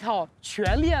体验一套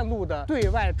全链路的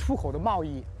对外出口的贸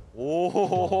易。我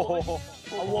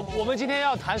们今天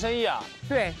要谈生意啊？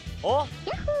对。哦。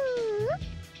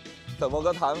怎么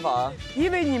个谈法？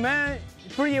因为你们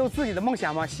不是也有自己的梦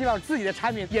想吗？希望自己的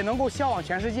产品也能够销往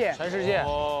全世界。全世界。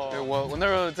哦。对，我那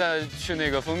时候在去那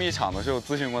个蜂蜜厂的时候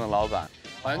咨询过那老板，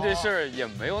好像这事儿也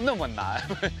没有那么难。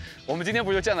我们今天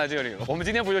不就站在这里了？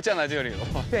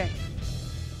吗？对。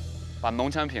把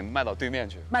农产品卖到对面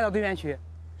去。卖到对面去。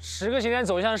10个勤天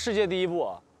走向世界第一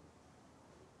步。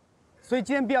所以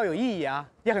今天比较有意义啊，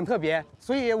也很特别，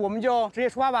所以我们就直接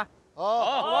出发吧。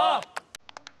好。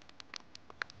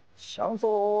向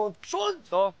左转，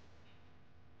走。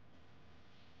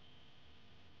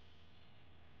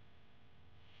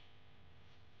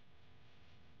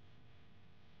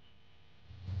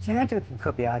今天这个挺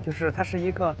特别啊，就是它是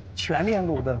一个全链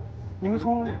路的，你们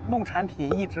从弄产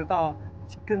品一直到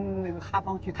跟那个哈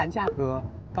方去谈价格，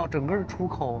到整个出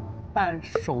口办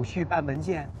手续、办文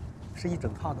件。是一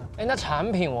整套的。哎，那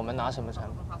产品我们拿什么产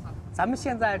品？咱们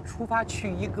现在出发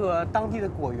去一个当地的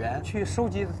果园，去收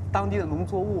集当地的农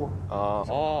作物。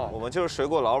我们就是水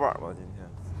果老板嘛，今天。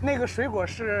那个水果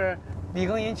是李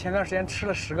庚寅前段时间吃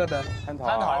了10个的蟠桃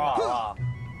啊。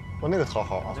哇，那个桃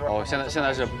好啊！哦，现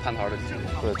在是蟠桃的季节，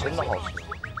对，真的好吃。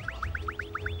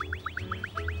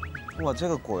哇，这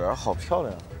个果园好漂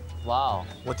亮！哇哦，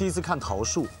我第一次看桃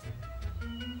树。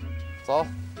走。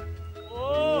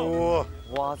哇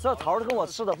哇，这桃跟我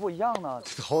吃的不一样呢。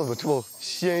这桃怎么这么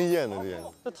鲜艳呢？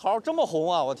这桃这么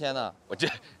红啊！我天哪！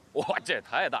哇，这也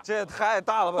太大，这也太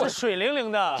大了吧！这水灵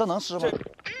灵的，这能吃吗？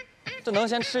这能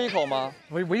先吃一口吗？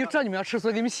我就知道你们要吃，所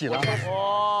以给你们洗了。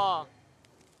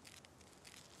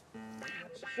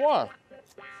哇！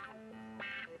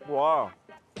哇！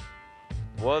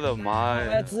我的妈呀！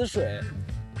还滋水，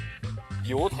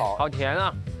油桃，好甜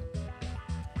啊！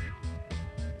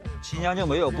新疆就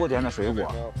没有不甜的水果，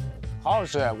好好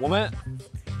吃。我们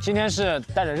今天是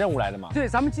带着任务来的嘛？对，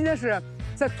咱们今天是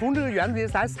在从这个园子里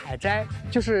咱采摘，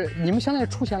就是你们相当于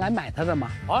出钱来买它的嘛？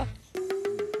啊？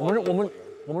我们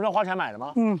是要花钱买的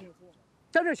吗？嗯，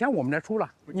但这钱我们来出了，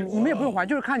你们也不用还，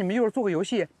就是看你们一会儿做个游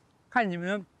戏，看你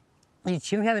们以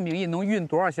晴天的名义能运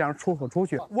多少箱出口出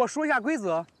去。我说一下规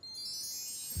则，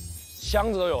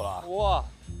箱子都有了。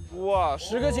哇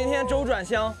！10个晴天周转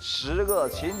箱，10个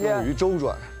晴天鱼周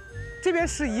转。这边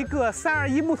是一个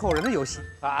321木头人的游戏，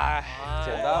哎，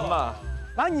简单嘛。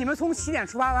完了你们从起点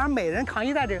出发，完了每人扛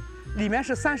一袋，这个里面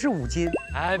是35斤。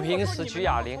安平死曲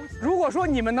哑铃。如果说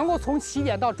你们能够从起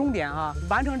点到终点啊，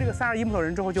完成这个321木头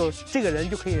人之后，就这个人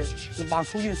就可以往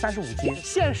出运35斤，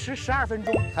限时12分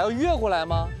钟。还要越过来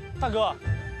吗？大哥，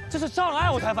这是障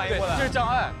碍，我才反应过来。这是障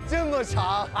碍，这么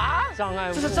长啊！障碍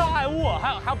物，这是障碍物，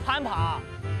还要攀爬。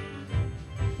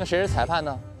那谁是裁判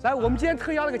呢？来，我们今天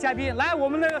特邀了个嘉宾，来，我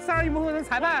们那个321木头人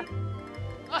裁判。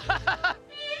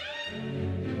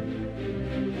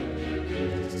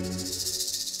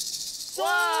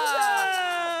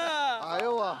哎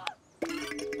呦我！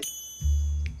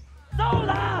揍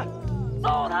他！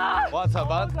揍他！我怎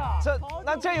么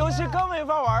这游戏更没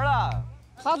法玩了？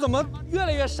他怎么越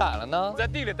来越闪了呢？在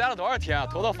地里待了多少天啊，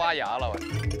头都发芽了。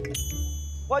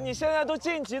哇，你现在都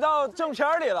晋级到正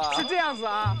片里了。是这样子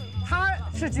啊，他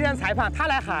是今天裁判，他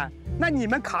来喊，那你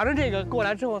们扛着这个过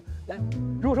来之后，来，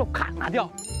如果说咔拿掉，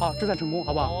好，这算成功，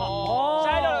好不好？哦，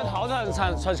摘掉了桃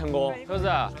算成功，是不是？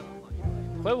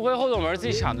回不回后总门自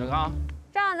己想着啊。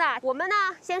这样子，我们呢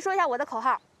先说一下我的口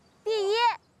号：第一，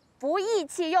不意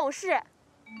气用事；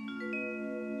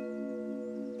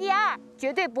第二，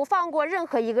绝对不放过任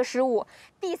何一个失误；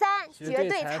第三，绝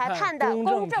对裁判的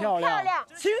公正漂亮。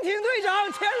蜻蜓队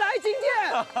长前来觐见。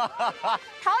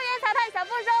桃园裁判小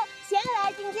丰收前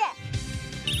来觐见。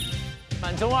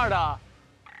蛮中二的。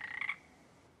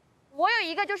我有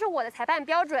一个就是我的裁判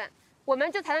标准，我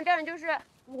们就裁判标准就是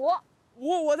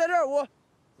我在这儿，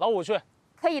老五去，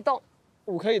可以动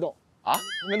，5可以动啊，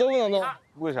你们都不能动，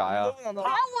为啥呀？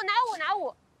拿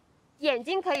五，眼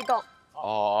睛可以动。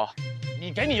哦，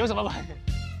你给你有什么办法？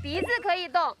鼻子可以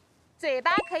动，嘴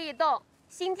巴可以动，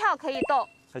心跳可以动，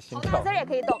还心跳，脑子也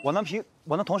可以动。我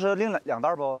能同时拎2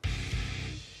袋不？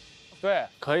对，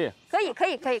可以。可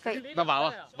以。那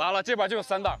完了，这边就有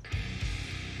3袋，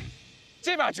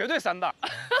这边绝对3袋。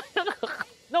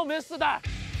那我们4袋。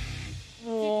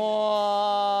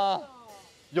哇，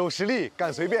有实力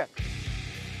敢随便。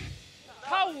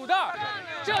他5袋，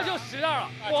这就10袋了。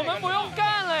我们不用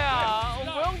干了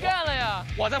呀，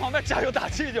我在旁边加油打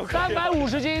气就可以了。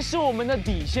350斤是我们的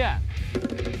底线。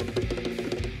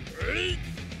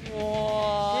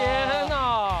哇！天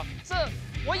哪，这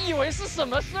我以为是什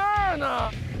么事儿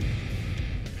呢？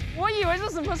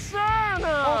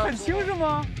哦，很轻是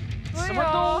吗？什么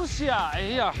东西啊？哎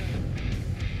呀！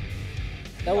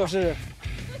来，我试试。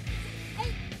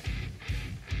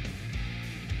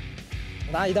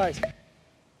我拿1袋去。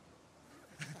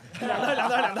2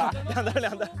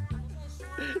袋。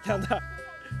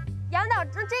杨导，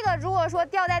这个如果说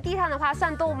掉在地上的话，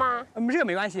算动吗？这个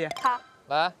没关系。好，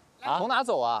来，从哪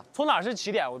走啊？从哪是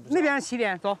起点？那边是起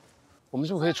点，走。我们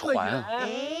是不是可以传啊？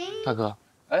大哥，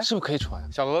哎，是不是可以传？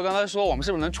小哥哥刚才说我们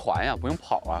是不是能传呀？不用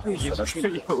跑啊？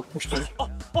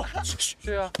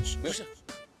是啊，没事。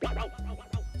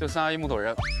就321木头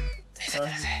人。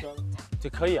这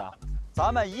可以啊。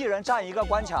咱们1人占1个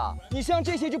关卡。你像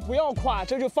这些就不要跨，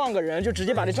这就放个人，就直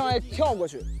接把这障碍跳过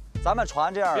去。咱们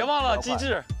传这样。别忘了机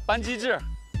制，搬机制。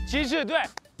对，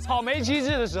草莓机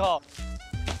制的时候。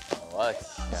我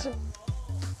天！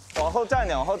往后站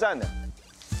点。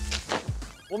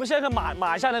我们现在可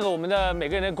码一下那个我们的每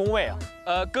个人的工位啊。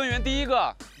根源第1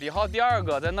个，李浩第2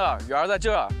个在那儿，圆在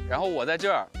这儿，然后我在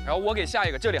这儿，然后我给下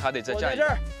一个，这里还得再站一个。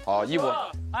好，义务。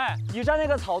哎，你站那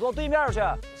个草垛对面去。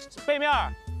背面。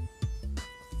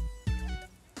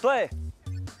对。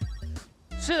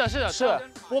是的。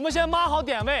我们先码好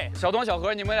点位。小东、小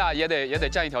何，你们俩也得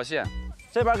站一条线。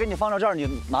这边给你放到这儿，你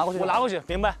拿过去。我拿过去，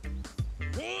明白。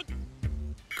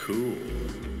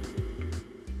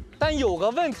但有个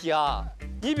问题啊，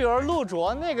你比如陆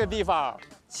卓那个地方，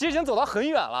其实已经走到很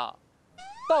远了，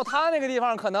到他那个地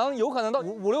方有可能到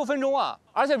5、6分钟啊。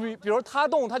而且比如他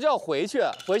动，他就要回去，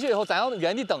回去以后咱要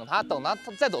原地等他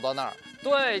再走到那儿。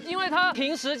对，因为他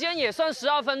停时间也算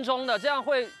12分钟的，这样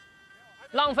会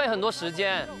浪费很多时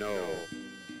间。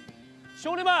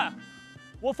兄弟们，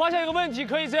我发现一个问题，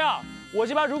可以这样：我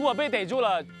这边如果被逮住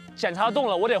了，检查动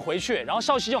了，我得回去，然后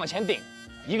少奇就往前顶，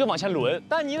一个往前轮。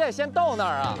但你得先到那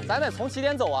儿啊，咱得从起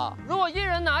点走啊。如果一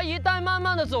人拿一袋，慢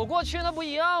慢的走过去，那不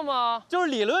一样吗？就是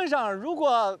理论上，如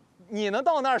果你能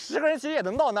到那儿，10个人其实也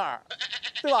能到那儿，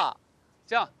对吧？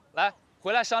这样，来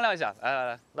回来商量一下，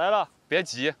来了，别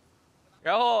急。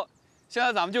然后现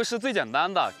在咱们就试最简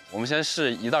单的，我们先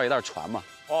试一袋一袋传嘛。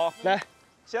好，来，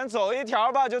先走一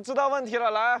条吧，就知道问题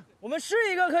了。来，我们试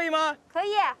一个可以吗？可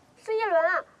以，试一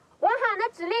轮。我喊的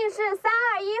指令是3、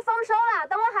2、1，丰收了。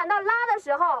等我喊到拉的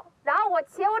时候，然后我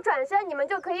转身，你们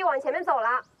就可以往前面走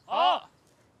了。好，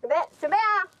准备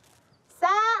啊！3、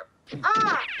2、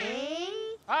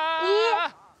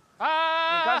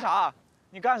1。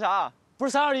你干啥？不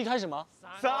是3、2、1开始吗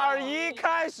？3、2、1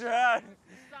开始。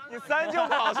你3就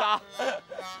跑啥？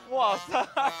哇塞！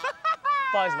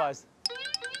不好意思。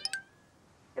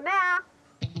准备啊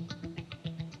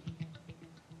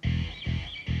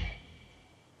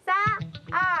！3、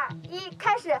2、1，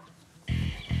开始！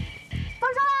丰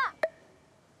收了！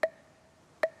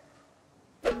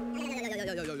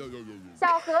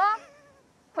小何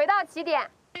回到起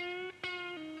点。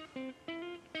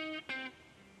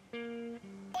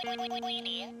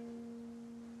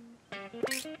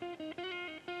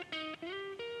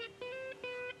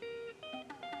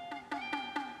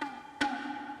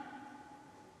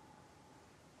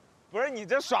不是你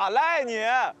这耍赖你？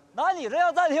那你这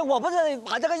要暂停，我不是得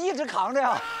把这个一直扛着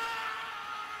呀？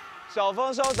小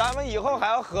丰收，咱们以后还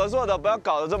要合作的，不要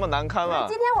搞得这么难堪了。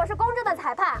今天我是公正的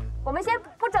裁判，我们先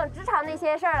不整职场那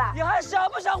些事儿了。你还想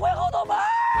不想回后头门？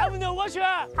还不扭过去？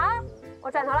好，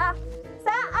我转头了。3、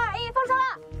2、1，丰收了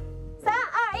！3、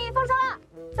2、1，丰收了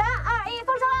！3、2、1，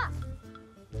丰收了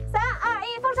！3、2、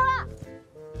1，丰收了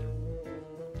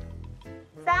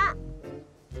！3。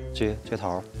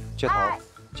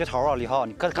接头啊，李浩，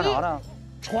你干啥呢？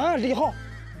传啊，李浩！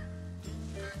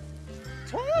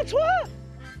传！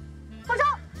丰收，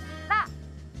拉！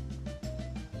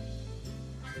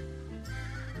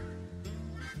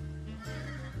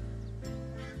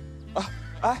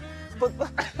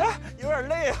有点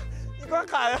累啊，你快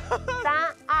喊啊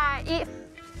！3、2、1，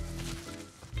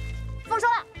丰收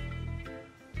了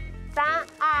！3、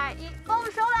2、1，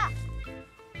丰收了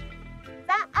！3、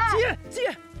2，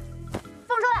接！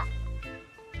丰收了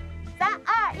！3、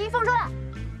2、1，丰收了！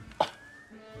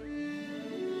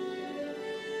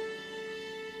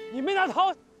你没拿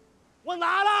头，我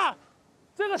拿了，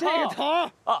这个头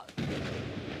啊！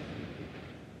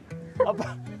不，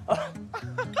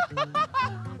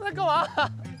那干嘛？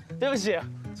对不起，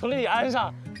从那里安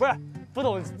上，不是不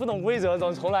懂规则，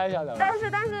重来一下的。但是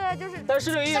就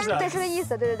是，是这个意思，对，是个意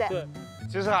思，对。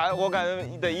其实我感觉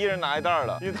得一人拿一袋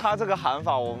了，因为他这个喊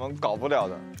法我们搞不了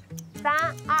的。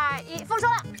3、2、1，丰收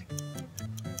了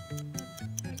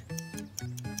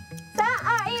！3、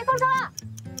2、1，丰收了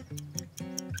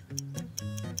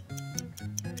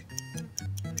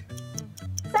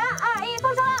！3、2、1，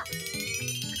丰收了！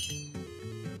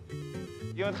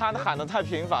因为他喊得太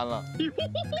频繁了。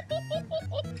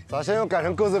咋现在又改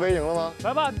成各自为营了吗？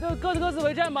来吧，各自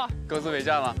为战吧。各自为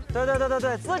战了。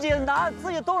对，自己拿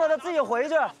自己动了的自己回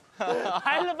去。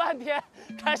嗨了半天，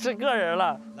开始个人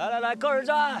了。来，个人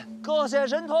战，各显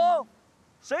神通，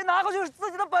谁拿过去是自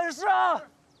己的本事啊！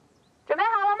准备好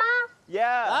了吗？耶！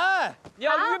哎，你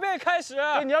要预备开始。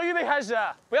对，你要预备开始，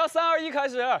不要3、2、1开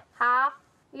始。好，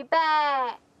预备，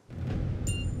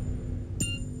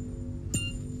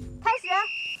开始。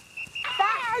3、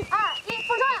2、1，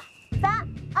丰收了！3、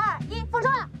2、1，丰收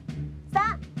了！3、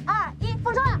2、1，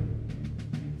丰收了！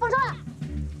丰收了！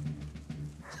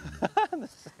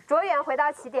卓远回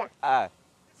到起点。哎，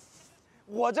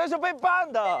我这是被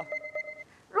办的。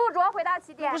陆卓回到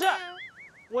起点。不是，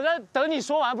我在等你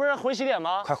说完，不是回起点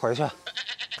吗？快回去。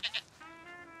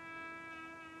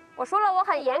我说了，我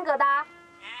很严格的。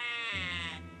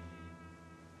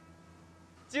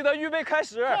记得预备开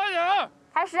始。快点！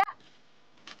开始。3、2、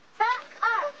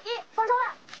1，丰收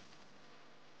了！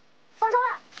丰收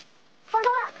了！丰收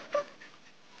了！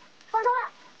丰收了！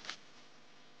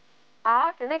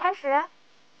好，准备开始。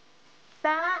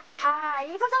3、2、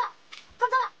1，丰收了！丰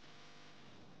收了！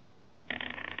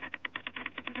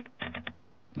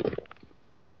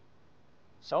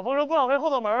小丰收不想回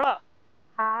后头门了。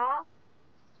好，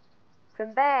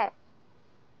准备，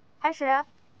开始。3、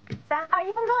2、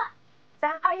1，丰收了。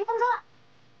3、2、1，丰收了。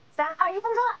3、2、1，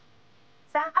丰收了。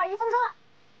3、2、1，丰收了。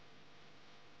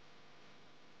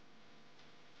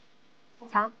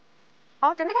强。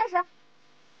好，准备开始。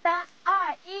3、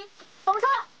2、1，丰收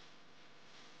了。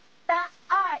3、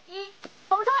2、1，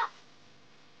丰收了。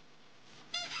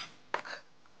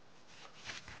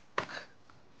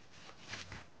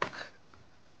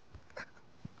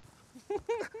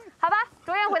好吧，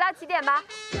卓越回到起点吧。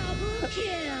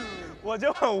我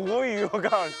就很无语，我告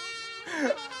诉你。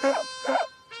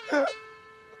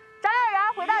张悦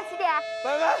然回到起点。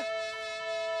拜拜。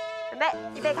准备，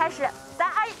预备，开始。3、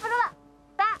2、1，丰收了。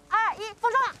3、2、1，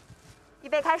丰收了。预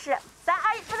备，开始。3、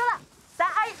2、1，丰收了。3、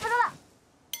2、1，丰收了。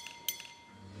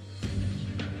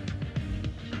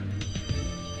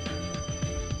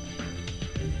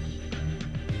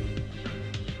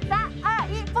3、2、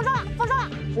1，丰收了，丰收了。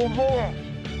我疯了。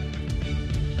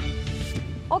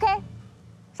OK，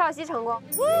 少熙成功。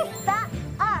3、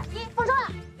2、1，丰收了。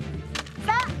3、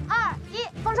2、1，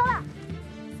丰收了。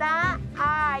3、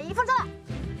2、1，丰收了。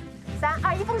3、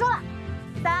2、1，丰收了。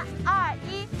3、2、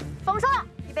1，丰收了。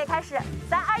预备，开始。3、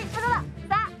2、1，丰收了。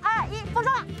3、2、1，丰收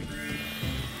了。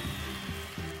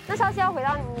那少熙要回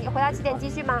到起点继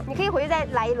续吗？你可以回去再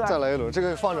来一轮。再来一轮，这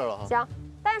个放这了哈。行，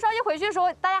但是少熙回去的时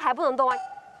候，大家还不能动啊。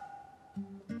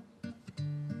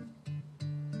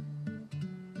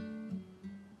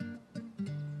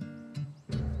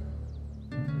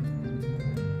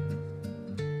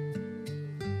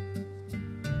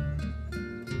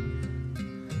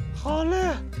好累，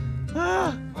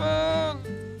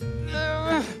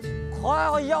快，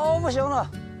我腰不行了。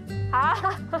好，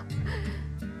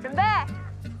准备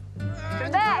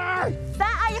，3、2、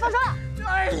1，丰收了。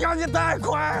哎呀，你太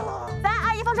快了。3、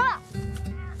2、1，丰收了。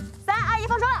3、2、1，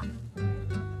丰收了。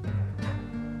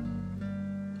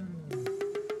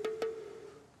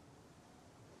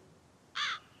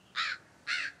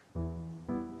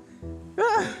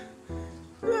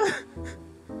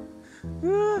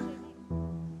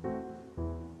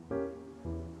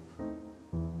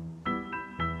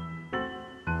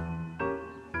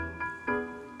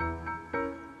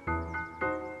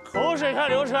口水快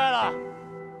流出来了。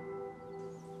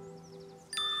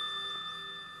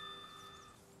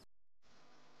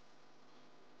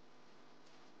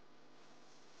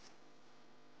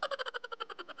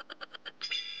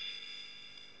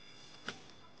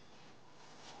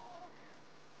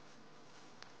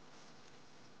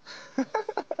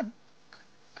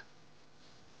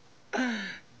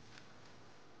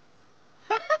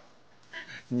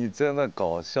你真的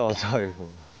搞笑，赵一峰。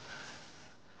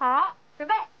好，准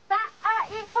备，3、2、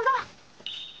1，丰收了。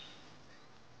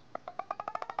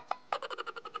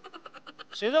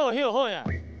谁在我屁股后面？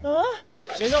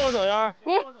谁在我左边？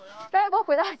你，张一博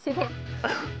回到起点。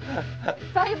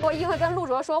张一博因为跟陆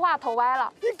卓说话头歪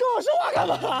了。你跟我说话干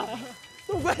嘛？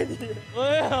都怪你。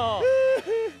哎呦！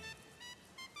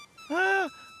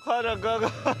快点，哥哥！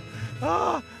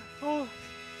啊！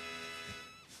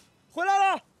回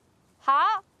来了。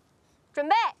好，准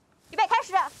备，预备，开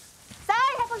始。3、2、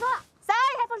1，丰收了。3、2、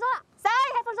1，丰收了。3、2、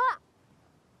1，丰收了。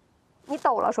你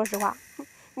抖了，说实话，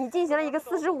你进行了一个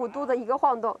45度的一个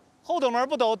晃动。后斗门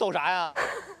不抖，抖啥呀？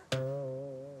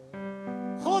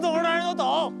后斗门的人都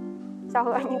抖。小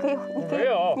何，你可以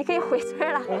回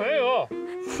村了。我没有。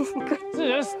这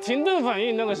人停顿反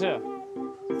应，那个是。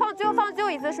放最后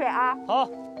一次水啊。好。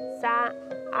3、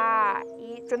2、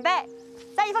1，准备。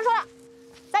3、1，丰收了。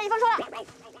3、1，丰收了。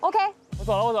OK。我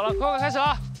走了，快开始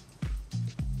了。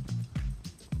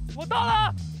我到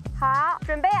了。好，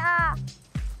准备啊。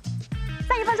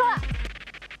3、1，丰收了。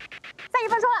3、1，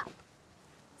丰收了。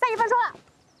3、1，丰收了。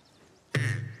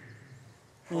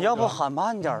你要不喊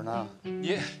慢点呢？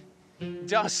你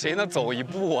这样谁能走一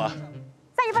步啊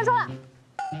？3、1，丰收了。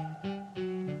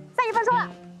3、1，丰收了。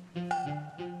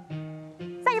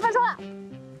3、1，丰收了。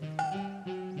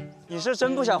你是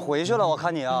真不想回去了？我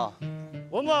看你啊。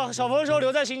我们把小丰收留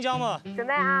在新疆嘛。准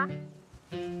备啊。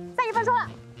3、1，丰收了。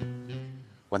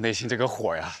我内心这个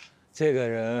火呀！这个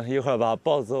人一会儿把他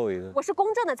暴揍一顿。我是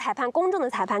公正的裁判，公正的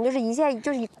裁判就是一切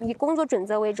就是以工作准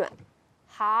则为准。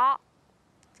好，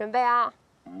准备啊。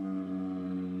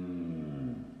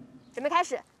准备开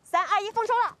始，3、2、1，丰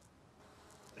收了。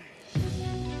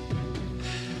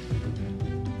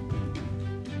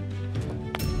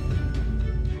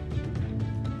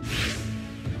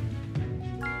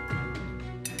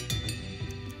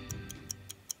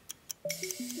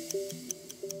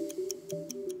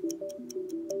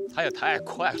他也太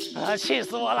快了啊！气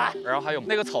死我了！然后还有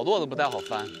那个草垛子不太好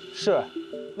翻，是，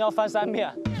要翻3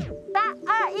遍。3、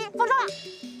2、1，丰收了。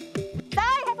3、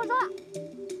2、1，丰收了。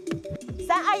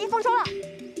3、2、1，丰收了。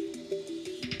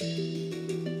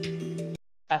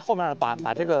哎，后面把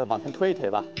这个往前推一推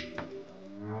吧。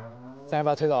咱也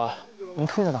把它推倒啊。能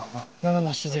推得倒吗？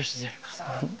那使劲使劲。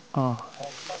啊，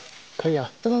可以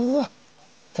啊。等，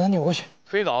咱扭过去。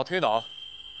推倒。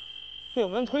对，我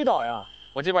们推倒呀。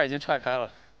我这边已经踹开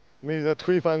了。没在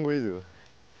推翻规则，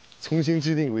重新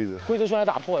制定规则。规则是来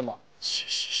打破的嘛。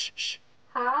嘘。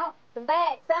好，准备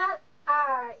3、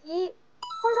2、1，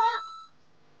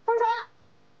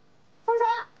封车。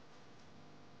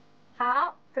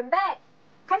好，准备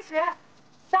开始。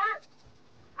3、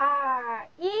2、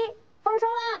1，封车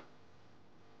了。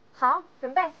好，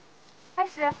准备开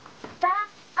始。3、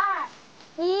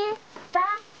2、1，3、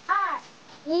2、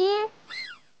1。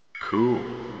Cool。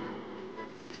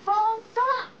封车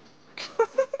了。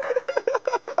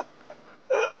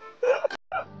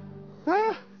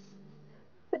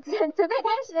准备开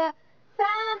始。3，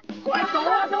快走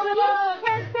啊，兄弟们！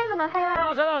天怎么黑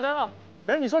了？谁了？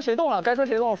没事，你说谁动了，该说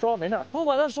谁动说，没事。不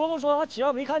管他说不说，他只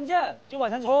要没看见就往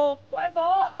前冲。快走！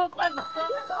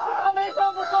没事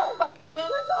不动。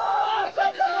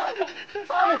快走！3、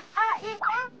2、1，3、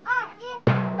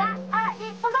2、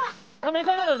1，封车。他没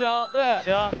看见就行。对，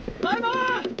行。来吧，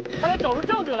他得找出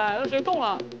证据来，那谁动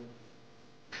了？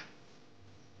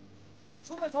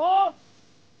出个头。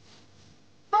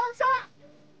封车。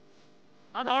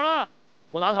拿头了，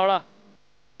我拿头了。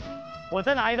我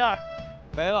再拿一袋。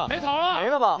没了，没头了，没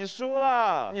了吧？你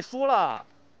输了。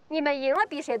你们赢了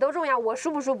比谁都重要，我输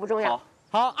不输不重要。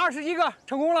好，21个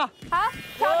成功了。好，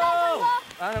挑战成功。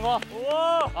来，成功。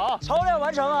哇，好，超量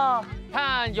完成啊！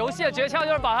看游戏的诀窍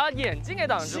就是把他眼睛给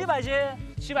挡住。700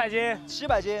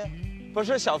斤。不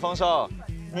是小丰收，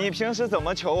你平时怎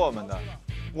么求我们的？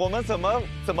我们怎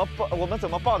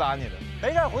么报答你的？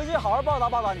没事，回去好好报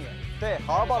答你。对，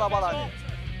好好报答你。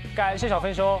感谢小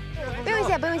丰收。不用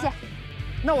谢。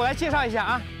那我来介绍一下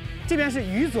啊，这边是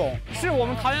于总，是我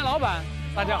们桃园老板。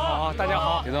大家好。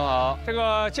李总好。这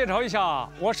个介绍一下，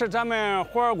我是咱们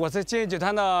霍尔果斯经营集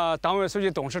团的党委书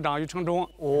记、董事长于承忠。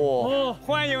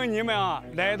欢迎你们啊，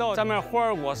来到咱们霍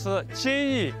尔果斯金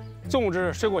益种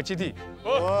植水果基地。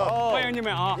欢迎你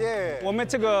们啊！我们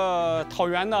这个桃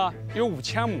园呢有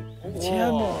5000亩。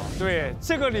5000亩。对，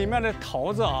这个里面的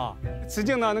桃子啊，直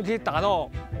径呢可以达到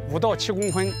5到7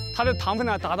公分，它的糖分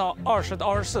呢达到20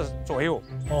到24左右。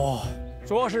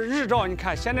主要是日照，你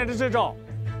看现在的日照，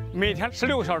每天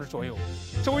16小时左右，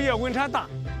昼夜温差大。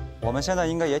我们现在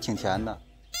应该也挺甜的。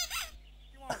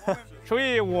所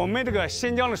以我们这个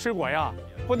新疆的水果呀，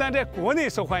不但在国内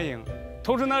受欢迎，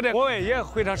同时呢在国外也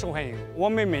非常受欢迎。我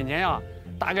们每年呀，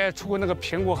大概出口那个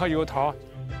苹果和油桃，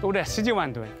都在10几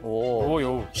万吨。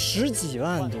有10几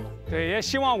万吨。对，也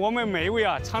希望我们每一位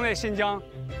啊，常来新疆，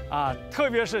啊，特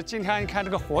别是今天你看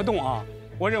这个活动啊，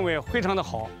我认为非常的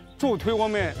好，助推我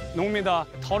们农民的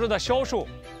桃子的销售，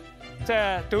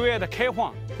在对外的开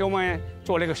放，给我们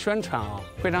做了一个宣传啊，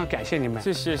非常感谢你们。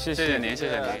谢谢您。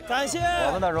感谢。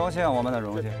我们的荣幸。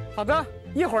好的，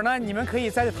一会儿呢，你们可以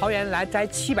在这桃园来摘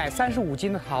735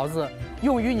斤的桃子，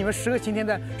用于你们10个晴天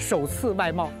的首次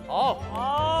外贸。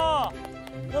好，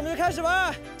那我们就开始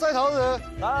吧。摘桃子，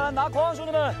来拿筐，兄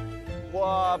弟们。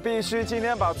我必须今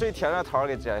天把最甜的桃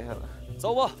给摘下来。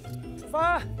走吧，出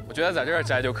发。我觉得在这儿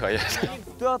摘就可以。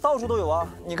对啊，到处都有啊。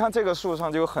你看这个树上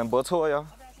就很不错呀。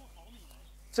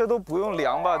这都不用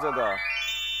量吧？这个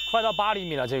快到8厘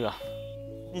米了，这个。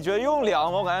你觉得用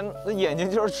量吗？我感觉那眼睛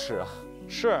就是尺啊。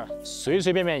是，随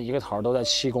便一个桃都在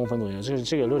7公分左右，这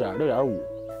个6.5，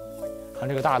看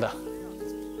这个大的，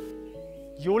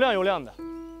油亮的。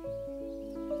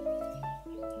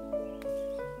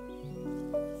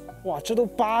哇，这都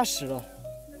80了，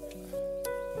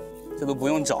这都不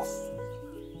用找，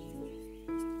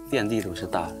遍地都是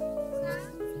大的。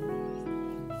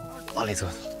哪里走？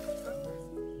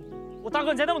我大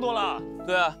哥，你摘那么多了？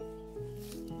对啊，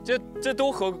这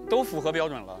都符合标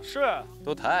准了。是，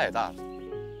都太大了，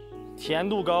甜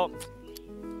度高，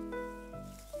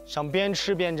想边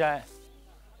吃边摘。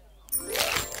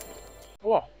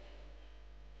哇！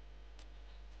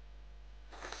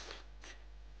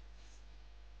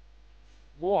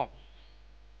哇！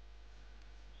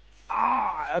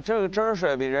啊，这个汁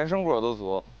水比人参果都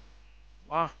足。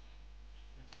啊！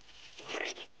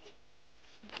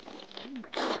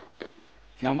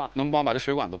能帮我把这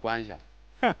水管都关一下？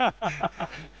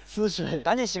滋水，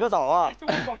赶紧洗个澡啊！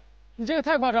你这个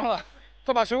太夸张了，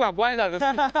快把水管关一下！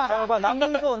快拿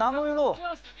沐浴露，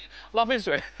浪费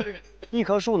水。一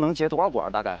棵树能结多少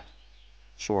管？大概？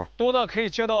数？多的可以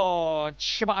结到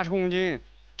70、80公斤，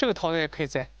这个桃子也可以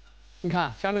摘。你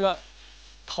看，像这个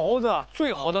桃子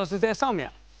最好的是在上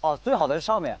面。哦，最好的是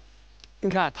上面。你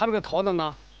看它这个桃子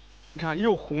呢，你看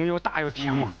又红又大又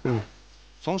甜嘛。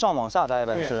从上往下摘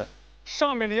呗。是。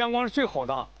上面的阳光是最好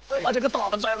的。把这个大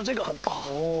的摘了，这个很大。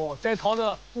哦，摘桃子，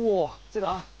哇，这个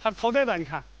啊，还桃带的，你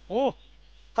看，哦，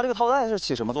它这个套带是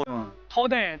起什么作用啊？桃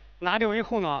带拿掉以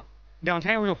后呢，2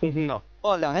天以后就红红的。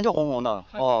哦，2天就红红的。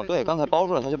哦，对，刚才包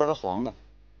出来它这边是黄的。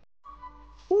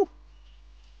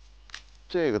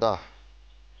这个大。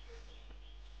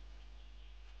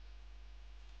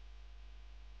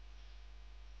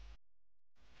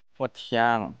我天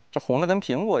呐，这红的跟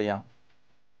苹果一样。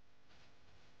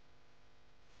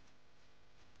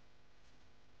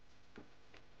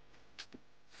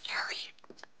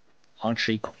好像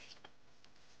吃一口。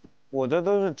我这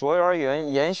都是卓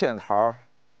园严选桃，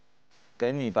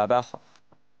给你摆摆好。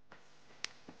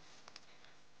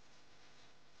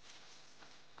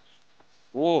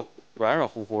哦，软软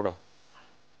乎乎的，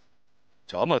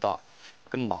这么大，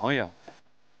跟馕一样。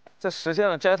这实现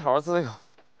了摘桃自由。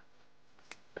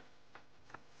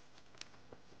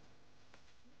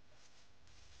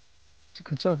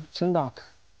这真大，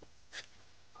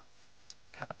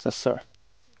看这丝儿，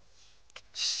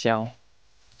香。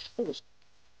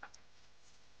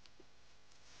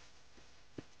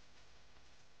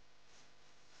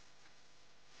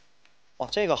哇，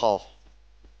这个好，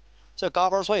这嘎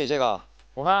巴脆，这个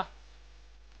我看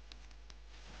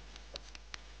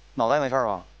脑袋没事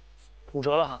吧？骨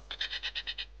折了，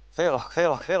可以了，可以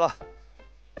了，可以了，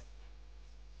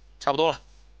差不多了。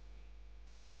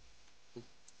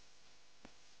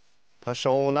他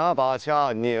手拿把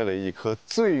掐，捏了一颗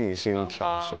最新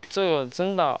调色。这个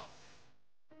真的。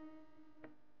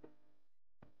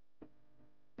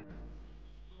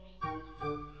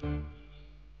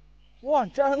哇，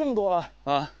摘了那么多了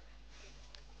啊！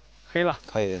黑了，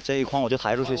可以，这一筐我就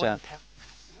抬出去先。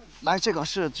来，这个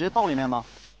是直接倒里面吗？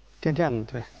垫的，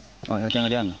对。哦，要垫个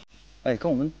垫子。哎，跟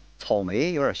我们草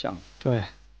莓有点像。对。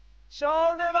兄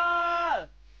弟们，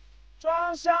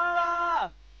装箱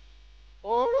了！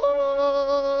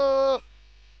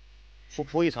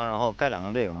铺一层，然后盖2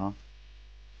个这个啊。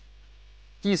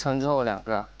一层之后2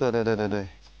个。对对对对对。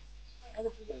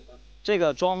这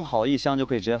个装好1箱就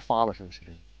可以直接发了，是不是？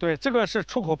对，这个是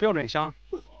出口标准箱，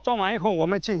装完以后我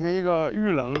们进行一个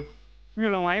预冷，预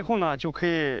冷完以后呢就可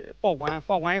以报关，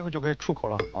报关以后就可以出口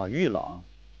了。啊，预冷，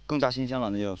更加新鲜了，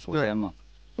那就锁鲜嘛。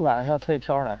晚上特意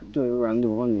挑出来。对，软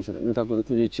度问题是的，因为他估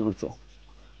计就走。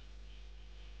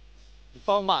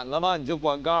放满了吗？你就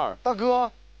关盖儿。大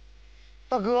哥，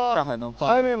大哥，这还能放？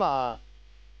还没满。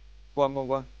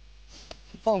关。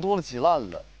放多了挤烂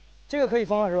了。这个可以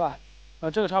封了是吧？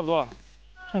这个差不多了。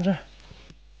看这儿。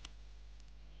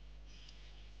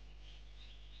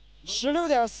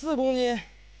16.4公斤。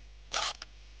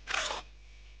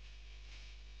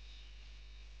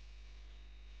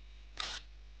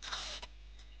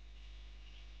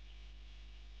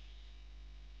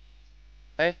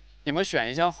哎，你们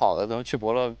选一箱好的，等去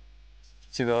伯乐，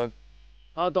记得。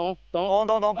啊，懂，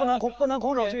不能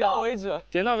空手去啊！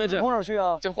点到为止，空手去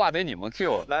啊！这话得你们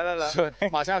Q。来，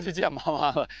马上要去见妈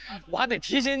妈了，我还得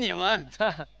提醒你们。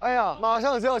哎呀，马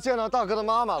上就要见到大哥的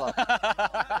妈妈了，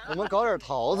我们搞点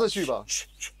桃子去吧。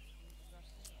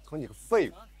可你个废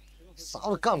物，啥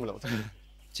都干不了。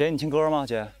姐，你听歌吗？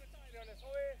姐，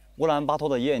乌兰巴托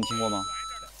的夜你听过吗？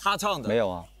他唱的。没有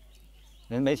啊，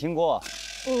人没听过。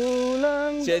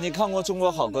姐，你看过《中国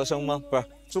好歌声》吗？不是。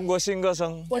中国新歌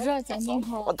声，我知道蒋东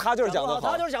豪，他就是蒋东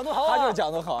豪，他就是蒋东豪，他就是蒋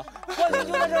东豪，冠军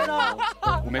就在这儿呢。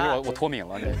没事，我脱敏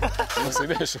了，你们随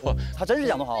便说，他真是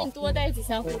蒋东豪。你多带几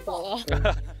箱回国了。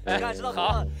你看，知道伯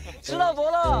乐，知道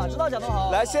伯乐，知道蒋东豪。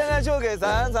来，现在就给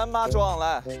咱妈装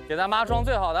来，给咱妈装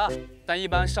最好的，但一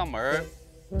般上门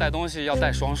带东西要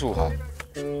带双数哈。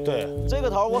对，这个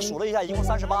桃我数了一下，一共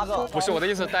38个。不是我的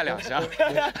意思，带2箱。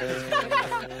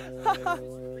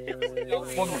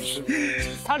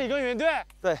他李耕耘，对，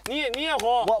你也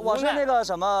红，我是那个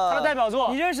什么，他的代表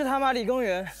作，你认识他吗？李耕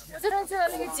耘。我最近见到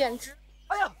那个剪枝。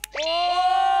哎呀，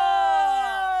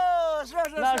是，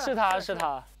那是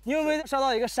他。你有没有烧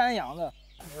到一个山羊的？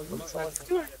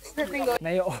就是那个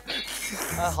没有。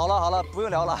哎，好了，不用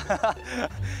聊了。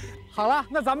好了，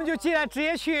那咱们就直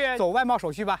接去走外贸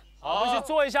手续吧。好，我们去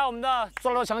做一下我们的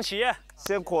做肉墙旗。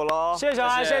辛苦了，谢谢小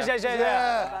安，谢谢，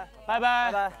拜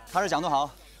拜。他是蒋东豪，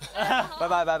拜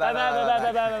拜。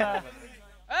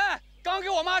哎，刚给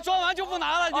我妈装完就不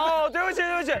拿了，你们。哦，对不起。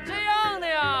这样的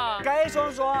呀，该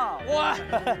双。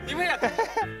你们也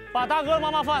把大哥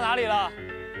妈妈放在哪里了？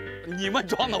你们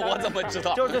装的，我怎么知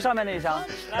道？就是最上面那一箱。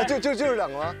哎，就是2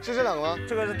个吗？是这2个吗？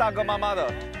这个是大哥妈妈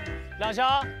的2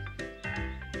箱。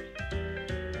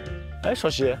哎，小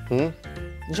西，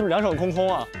你是不是2手空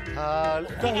空啊？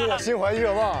但是我心怀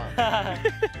愿望。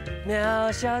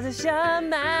渺小的小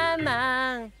妈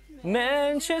妈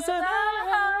们却做到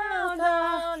好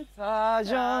它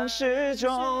将是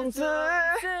种子，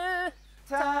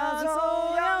它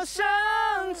总要生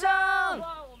长。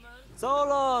走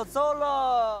了走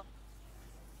了。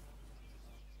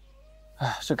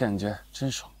哎，这感觉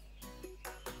真爽。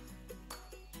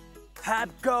还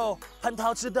不够，蟠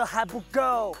桃吃的还不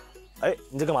够。哎，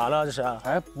你在干嘛呢？这是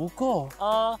还不够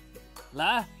啊！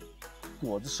来，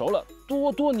果子熟了，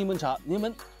多多柠檬茶，你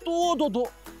们多。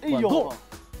哎呦，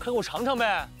快给我尝尝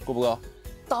呗！够不够？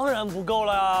当然不够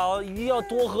了呀，一定要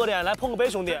多喝点。来碰个杯，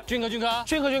兄弟。俊哥，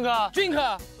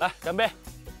来干杯！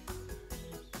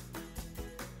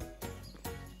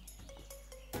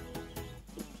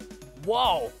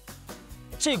哇哦，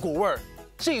这果味儿，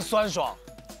这酸爽，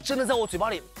真的在我嘴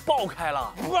巴里爆开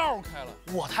了！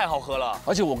哇，太好喝了！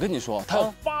而且我跟你说，它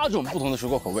有8种不同的水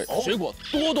果口味，水果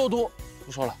多。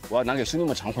不说了，我要拿给兄弟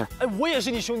们尝会儿。哎，我也是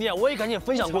你兄弟，我也赶紧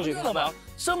分享过去，看到没有？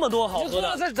这么多好喝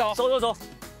的，再找。走。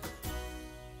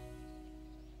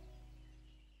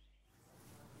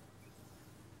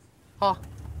好，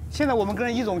现在我们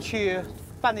跟于总去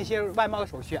办那些外贸的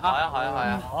手续啊。好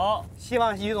呀。好，希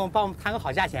望于总帮我们谈个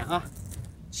好价钱啊。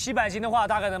700斤的话，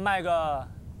大概能卖个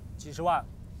几十万。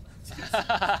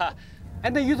哎，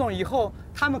那于总以后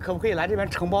他们可不可以来这边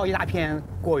承包一大片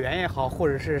果园也好，或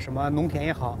者是什么农田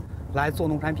也好，来做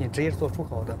农产品，直接做出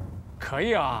口的？可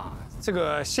以啊，这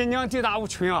个新疆地大物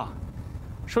群啊，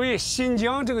所以新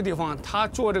疆这个地方，它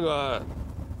做这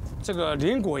个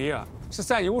林果业是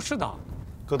占优势的。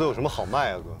哥都有什么好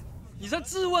卖啊，哥？你在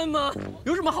质问吗？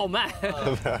有什么好卖？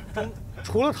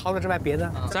除了桃子之外，别的？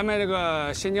咱们这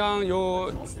个新疆有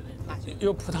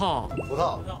葡萄，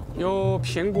有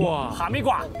苹果，哈密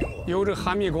瓜，有这个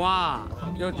哈密瓜，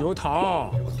有油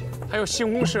桃，还有西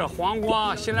红柿、黄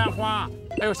瓜、西兰花，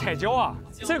还有彩椒啊。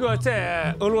这个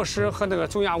在俄罗斯和那个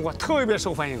中亚国特别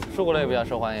受欢迎，中国的也比较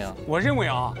受欢迎。我认为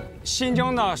啊，新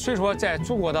疆呢虽说在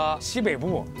中国的西北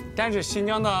部，但是新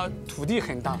疆的土地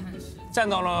很大，占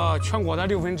到了全国的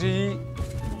1/6。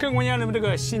更关键的这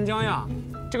个新疆呀，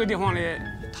这个地方呢，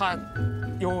它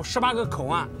有18个口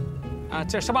岸。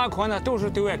这18个口岸呢都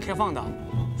是对外开放的，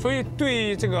所以对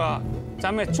于这个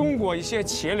咱们中国一些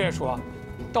企业来说，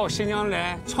到新疆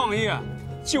来创业、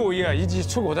就业以及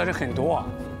出口的人很多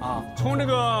啊。从这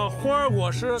个霍尔果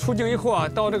斯出境以后啊，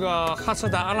到这个哈斯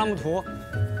坦阿拉木图，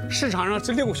市场上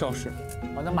是6个小时，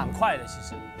那蛮快的。其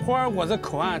实霍尔果斯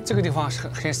口岸这个地方是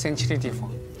很神奇的地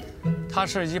方，它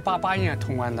是1881年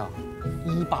通关的。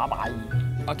1881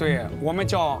啊，对我们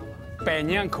叫100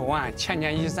年口岸，1000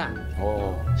年驿站。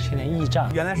哦，1000年驿站，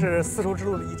原来是丝绸之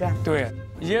路的驿站。对，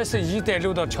也是一带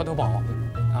6的桥头堡，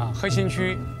啊，核心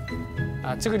区，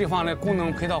啊，这个地方的功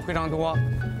能配套非常多。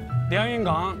连云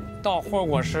港到霍尔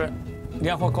果斯，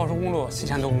连环高速公路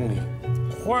4000多公里，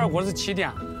霍尔果斯起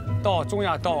点到中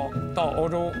亚到欧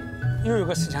洲，又有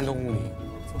个4000多公里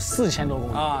，4000多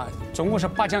公里啊，总共是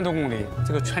8000多公里，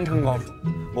这个全程高速。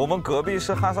我们隔壁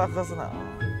是哈萨克斯坦啊。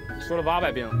说了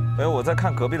800遍了。哎，我在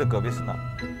看隔壁的隔壁是哪？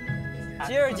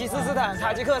吉尔吉斯斯坦、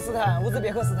塔吉克斯坦、乌兹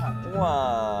别克斯坦。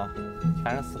哇，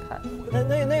全是斯坦。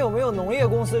那有没有农业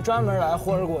公司专门来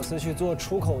霍尔果斯去做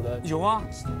出口的？有啊，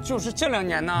就是这2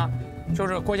年呢，就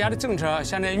是国家的政策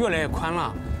现在越来越宽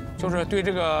了，就是对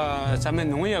这个咱们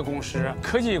农业公司、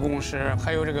科技公司，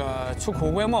还有这个出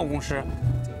口外贸公司，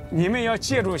你们要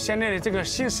借助现在的这个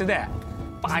新时代，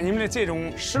把你们的这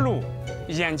种思路、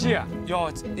眼界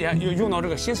要用到这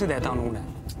个新时代当中来，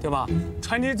对吧？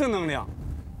传递正能量。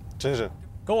真是。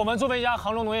跟我们作为一家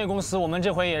杭州农业公司，我们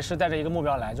这回也是带着一个目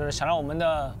标来，就是想让我们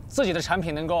的自己的产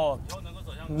品能够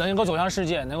走向世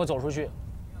界，能够走出去。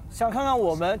想看看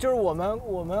我们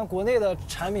国内的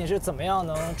产品是怎么样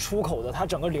能出口的，它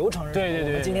整个流程是什么？对。我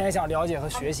们今天想了解和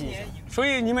学习一下。所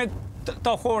以你们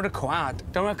到霍尔的口岸啊，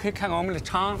等会可以看看我们的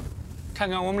厂，看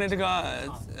看我们的这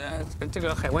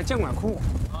个海关监管库，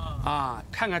啊，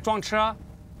看看装车，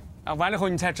啊，完了后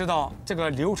你才知道这个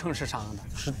流程是啥样的。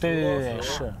是，对，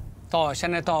是。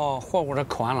现在到霍尔果斯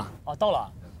口岸了。啊，到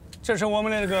了。这是我们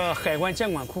的这个海关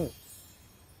监管库。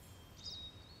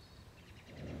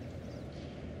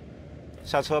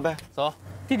下车呗，走。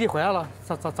弟弟回来了，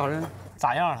找人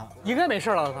咋样他？应该没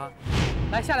事了，他。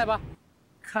来下来吧，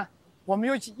看，我们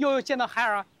又见到海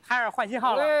尔换新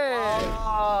号了。对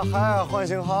啊，海尔换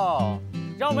新号。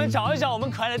让我们找一找我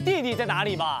们可爱的弟弟在哪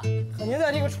里吧。肯定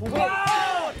在这个橱柜。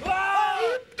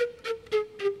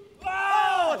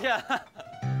我天！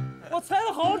我猜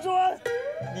的好准。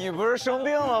你不是生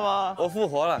病了吗？我复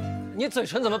活了。你嘴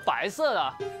唇怎么白色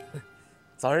的？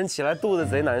早晨起来肚子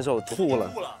贼难受，吐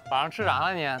了。晚上吃啥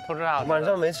了你？偷吃啥？晚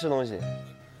上没吃东西。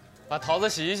把桃子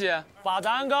洗一洗，把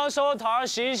蛋糕、手套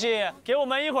洗一洗，给我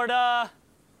们一会儿的，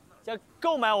要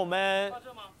购买我们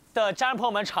的家人朋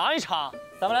友们尝一尝，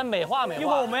咱们来美化美化。一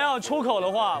会儿我们要出口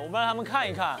的话，我们让他们看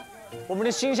一看我们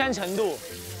的新鲜程度。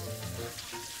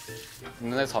你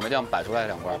们那草莓酱摆出来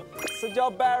2块。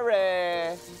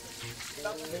Strawberry。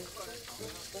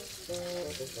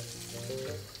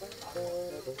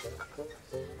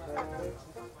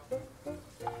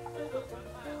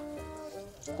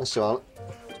我洗完了。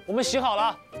我们洗好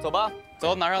了，走吧，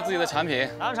走，拿上自己的产品，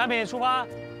拿上产品出发。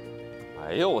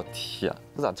哎呦我天，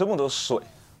这咋这么多水？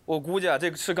我估计啊，这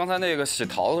个是刚才那个洗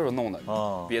桃子的时候弄的。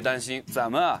哦，别担心，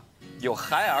咱们啊有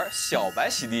海尔小白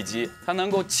洗地机，它能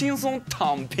够轻松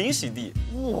躺平洗地。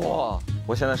哇，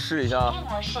我现在试一下。哇，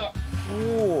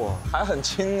还很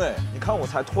轻哎！你看我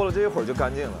才拖了这一会儿就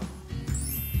干净了。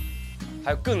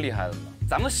还有更厉害的呢，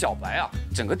咱们小白啊，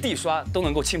整个地刷都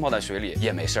能够浸泡在水里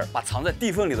也没事儿，把藏在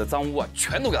地缝里的脏污啊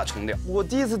全都给它冲掉。我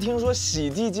第一次听说洗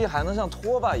地机还能像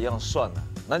拖把一样涮的，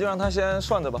那就让它先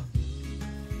涮着吧。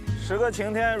10个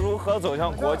晴天如何走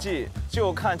向国际，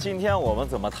就看今天我们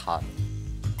怎么谈。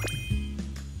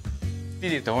弟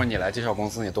弟，等会儿你来介绍公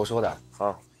司，你多说点。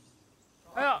好。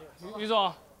哎呀，于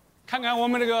总，看看我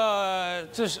们这个，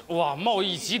这是哇，贸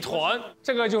易集团，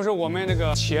这个就是我们这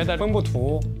个企业的分布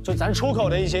图，就咱出口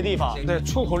的一些地方，对，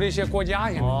出口的一些国家。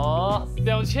哦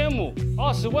，2000亩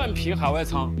，20万平海外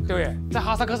仓，对，在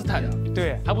哈萨克斯坦，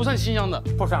对，还不算新疆的，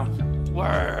不算。哇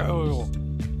哦，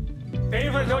等一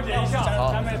会儿了解一下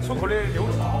咱们出口的流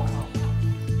程。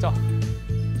走。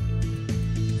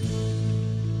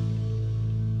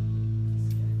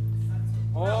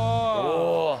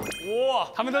哦，哇，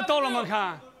他们都到了吗？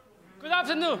看 ，Good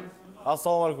afternoon。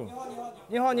Assalamualaikum。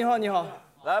你好，你好，你好。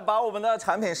来，把我们的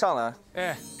产品上来。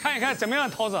哎，看一看怎么样，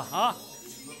桃子啊？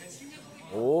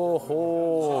哦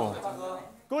吼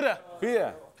 ，Good，可以，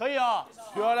可以啊，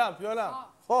漂亮漂亮，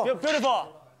好 ，beautiful，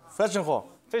非常好，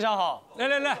非常好。来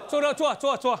来来，坐着坐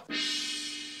坐坐。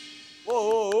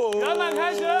哦，圆满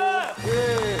开始。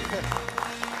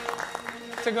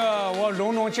这个我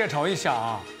隆重介绍一下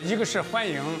啊，一个是欢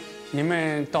迎你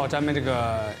们到咱们这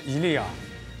个伊犁啊，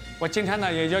我今天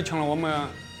呢也邀请了我们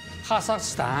哈萨克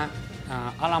斯坦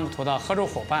阿拉木图的合作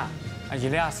伙伴伊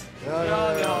利亚斯。你好，你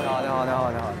好，你好，你好，你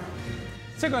好，你好。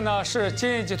这个呢是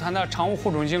金益集团的常务副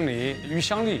总经理于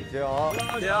香丽。你好，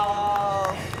你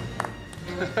好。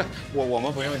我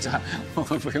们不用加，我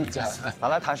们不用加，咱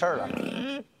来谈事儿了。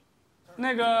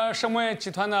那个是我们集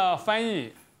团的翻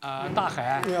译。大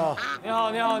海，你好，你好，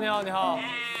你好，你好，你好。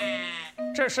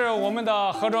这是我们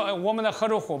的合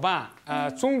作伙伴，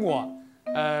中国，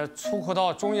出口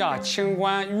到中亚清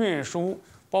关运输，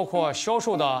包括销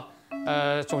售的，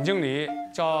总经理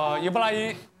叫伊布拉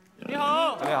因。你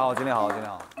好，经理好，经理好，经理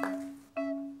好。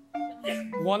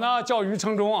我呢叫于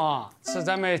承忠啊，是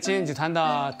咱们金益集团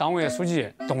的党委书记、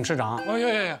董事长。哎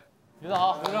呀，于总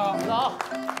好，于总好，于总好。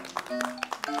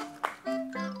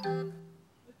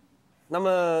那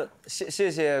么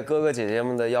谢谢哥哥姐姐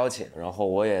们的邀请，然后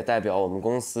我也代表我们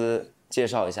公司介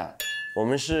绍一下，我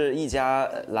们是一家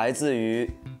来自于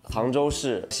杭州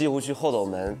市西湖区后斗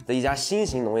门的一家新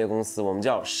型农业公司，我们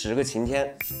叫10个晴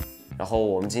天。然后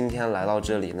我们今天来到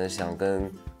这里呢，想跟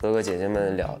哥哥姐姐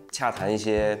们洽谈一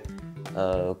些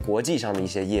国际上的一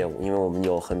些业务，因为我们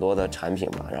有很多的产品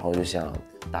嘛，然后就想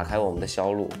打开我们的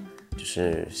销路，就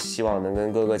是希望能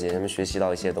跟哥哥姐姐们学习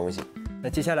到一些东西。那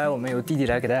接下来我们由弟弟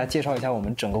来给大家介绍一下我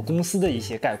们整个公司的一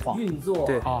些概况。运作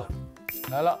对，好，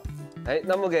来了。哎，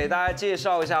那么给大家介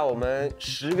绍一下我们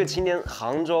10个青年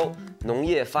杭州农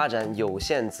业发展有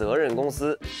限责任公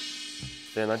司。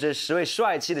对呢，这10位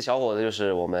帅气的小伙子就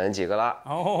是我们几个啦。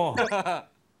哦，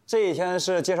这一天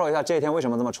是介绍一下这一天为什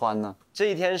么这么穿呢？这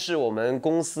一天是我们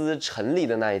公司成立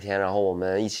的那一天，然后我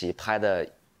们一起拍的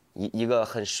一个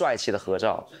很帅气的合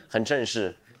照，很正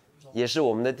式。也是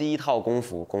我们的第一套工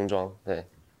服工装，对，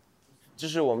就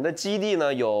是我们的基地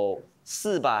呢有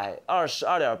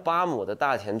422.8亩的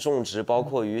大田种植，包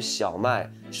括于小麦、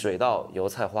水稻、油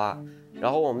菜花，然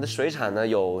后我们的水产呢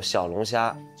有小龙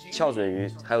虾、翘嘴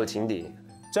鱼，还有井底。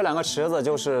这2个池子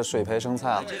就是水培生菜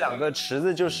啊。这2个池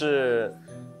子就是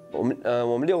我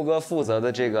们6哥负责的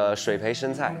这个水培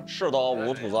生菜，是的，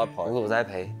无土栽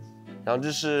培。然后这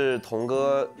是童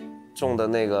哥种的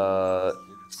那个。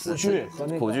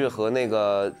苦苣和那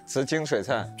个紫荆水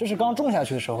菜，这是刚种下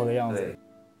去的时候的样子。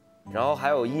然后还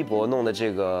有一博弄的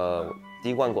这个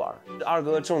滴灌管，2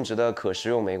哥种植的可食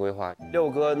用玫瑰花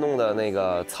，6哥弄的那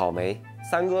个草莓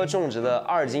，3哥种植的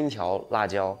2荆条辣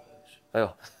椒。哎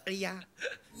呀，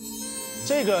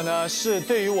这个呢是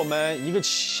对于我们一个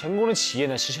成功的企业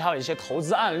呢，其实还有一些投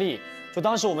资案例。就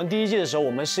当时我们第1季的时候，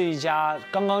我们是一家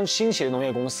刚刚兴起的农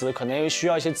业公司，可能也需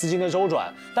要一些资金的周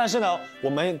转。但是呢，我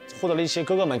们获得了一些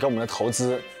哥哥们给我们的投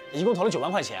资，一共投了9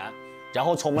万块钱。然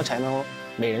后从我们产业当中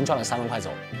每人赚了3万块走。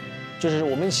就是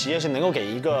我们企业是能够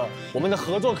给一个我们的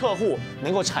合作客户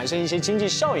能够产生一些经济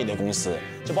效益的公司，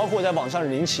就包括在网上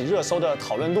引起热搜的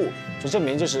讨论度，就证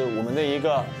明就是我们的一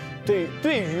个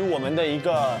对于我们的一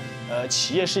个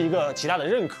企业是一个极大的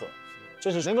认可，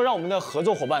就是能够让我们的合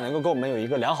作伙伴能够跟我们有一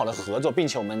个良好的合作，并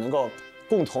且我们能够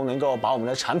共同能够把我们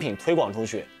的产品推广出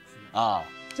去，啊。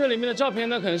这里面的照片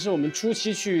呢，可能是我们初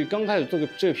期刚开始做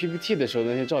这个 PPT 的时候的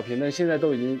那些照片，但是现在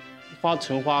都已经花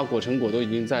成花，果成果，都已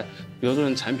经在比如做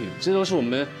成产品了。这都是我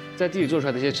们在地里做出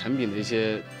来的一些产品的一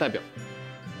些代表。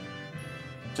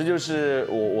这就是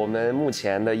我们目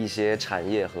前的一些产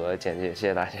业和简介，谢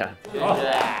谢大家。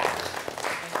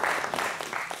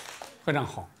非常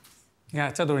好，你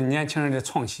看，这都是年轻人的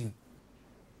创新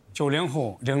，90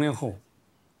后、00后。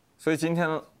所以今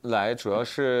天来主要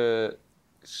是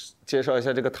介绍一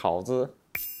下这个桃子。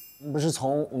不是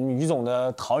从我们于总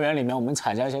的桃园里面我们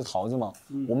采摘一些桃子吗？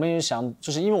我们也想，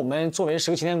就是因为我们作为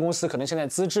10个勤天公司，可能现在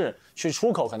资质去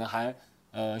出口可能还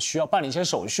需要办理一些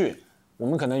手续。我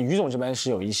们可能于总这边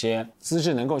是有一些资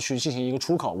质能够去进行一个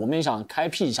出口，我们也想开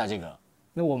辟一下这个。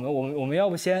那我们要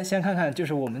不先看看，就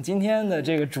是我们今天的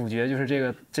这个主角，就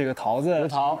是这个桃子。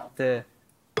桃。对。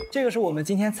这个是我们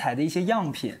今天采的一些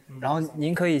样品，然后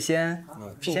您可以先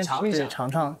尝一下，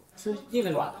尝。是硬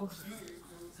的软。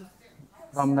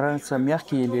Вам нравится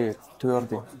мягкий или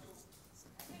твердый?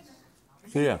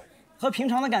 Привет. 和平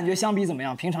常的感觉相比怎么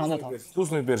样？平常的桃。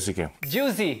Вкусные персики.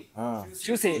 Juicy.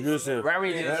 Juicy.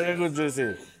 Very good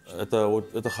juicy.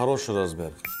 Это хороший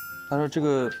размер. 他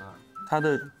说它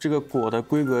的这个果的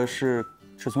规格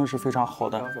尺寸是非常好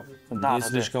的，很大的。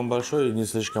Не слишком большой, не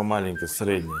слишком маленький,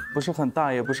 средний. 不是很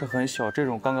大，也不是很小，这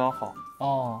种刚刚好。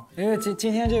哦，因为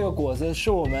今天这个果子是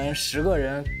我们10个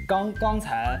人刚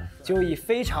才就以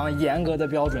非常严格的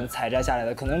标准采摘下来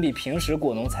的，可能比平时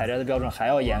果农采摘的标准还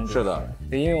要严格。是的，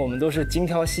因为我们都是精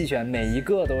挑细选，每一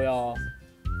个都要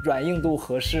软硬度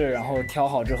合适，然后挑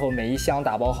好之后每一箱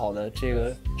打包好的，这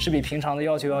个是比平常的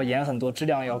要求要严很多，质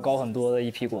量要高很多的一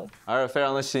批果子，而且非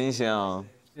常的新鲜啊。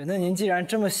那您既然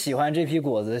这么喜欢这批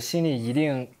果子，心里一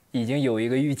定已经有一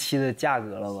个预期的价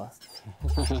格了吧？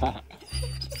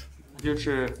就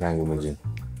是2个美金。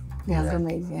2个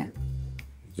美金。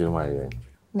10万元。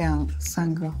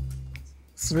3个。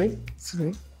3。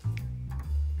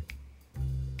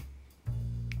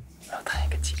我要谈一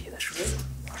个吉利的数字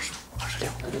，25、26。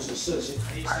这就是涉及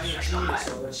产业商业机密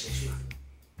时候的写序。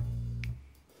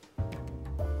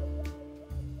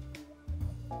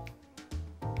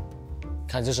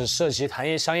看，这是涉及谈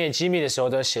业商业机密的时候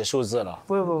的写数字了。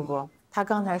不，他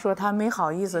刚才说他没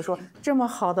好意思说这么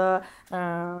好的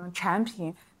产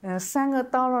品，3个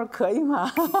$可以吗？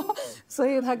所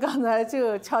以他刚才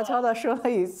就悄悄地说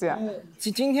了一句。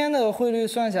今天的汇率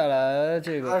算下来，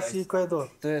这个21块多。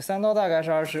对，$3大概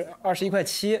是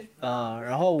21.7块啊。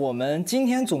然后我们今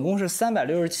天总共是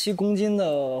367公斤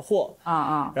的货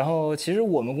啊。然后其实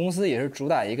我们公司也是主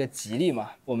打一个吉利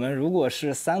嘛。我们如果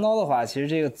是$3的话，其实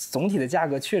这个总体的价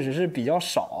格确实是比较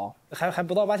少，还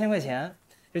不到8000块钱。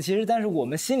就其实，但是我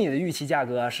们心里的预期价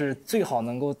格啊，是最好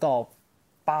能够到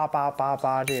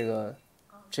8888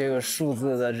这个数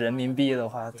字的人民币的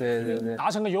话，对，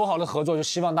达成个友好的合作，就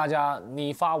希望大家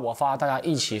你发我发，大家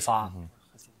一起发。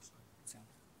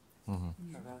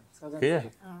可以。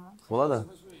胡辣的。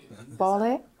包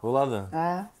嘞。胡辣的。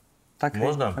哎。他可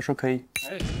以。他说可以。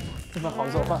这么好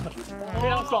做饭，非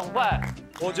常爽快。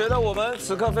我觉得我们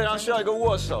此刻非常需要一个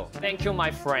握手。 Thank you,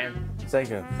 my friend.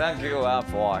 Thank you. Thank you,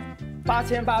 boy.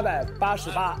 8888，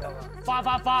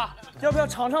发！要不要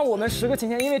尝尝我们10个勤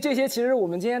天？因为这些其实我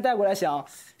们今天带过来想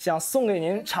送给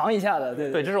您尝一下的，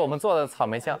对，这是我们做的草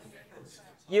莓酱。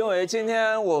因为今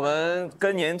天我们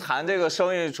跟您谈这个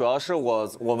生意，主要是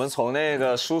我们从那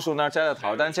个叔叔那儿摘的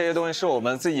桃，但这些东西是我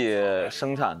们自己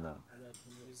生产的。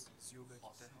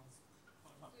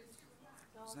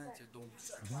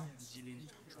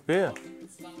对。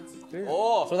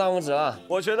哦，竖大拇指了。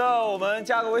我觉得我们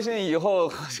加个微信以后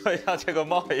合作一下这个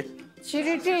贸易。其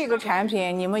实这个产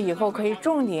品你们以后可以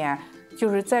重点就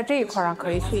是在这一块上可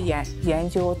以去研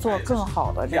究做更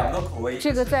好的2个口味。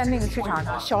这个在那个市场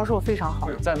上销售非常好。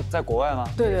在国外吗？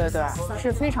对，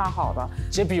是非常好的。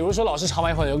就比如说老师尝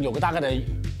完以后有个大概的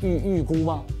预估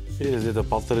吗？Это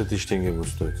 1500 тенге будет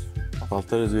стоить.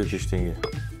 1500 тенге.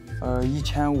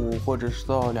 1500或者是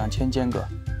到2000间隔。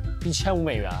1500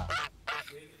美元。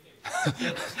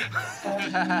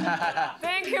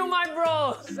Thank you, my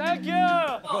bro. Thank you.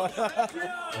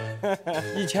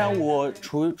 1500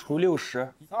除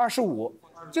60，25，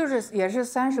就是也是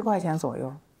30块钱左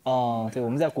右。哦，对，我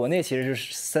们在国内其实就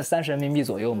是30人民币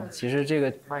左右嘛。其实这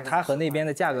个它和那边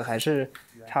的价格还是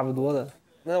差不多的。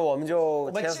那我们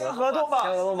就签合同吧。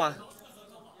签合同吧。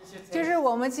就是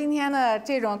我们今天的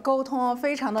这种沟通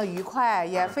非常的愉快，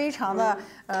也非常的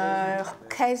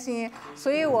开心，所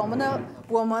以我们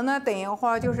呢等一会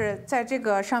儿就是在这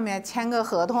个上面签个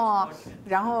合同，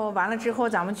然后完了之后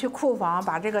咱们去库房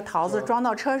把这个桃子装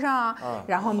到车上，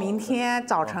然后明天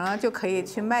早晨就可以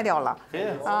去卖掉了。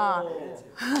啊，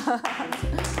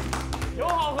友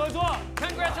好合作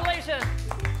 ，Congratulations,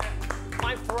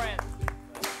 my friend.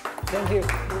 Thank you.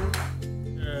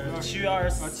 7月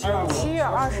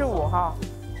25号。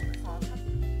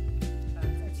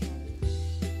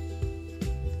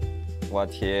我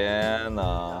天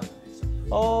哪！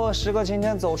哦，10个今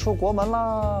天走出国门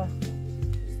啦！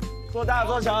做大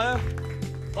做强，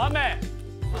完美，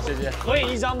谢谢。合影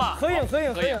一张吧，合影。我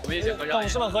们一起合照。董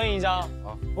事们合影一张。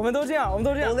好，我们都这样。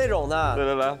都那种的。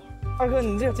对，来，二哥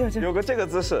你这样。有个这个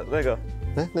姿势，那个。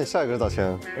哎，那下一个是咋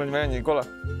签？不是没事，你过来。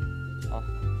啊，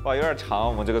哇，有点长，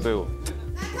我们这个队伍。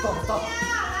到。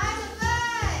来，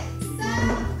准备，3、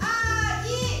2、1，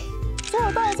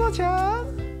做大做强。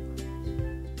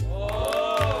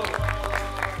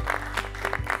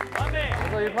完美，合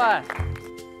作愉快。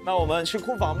那我们去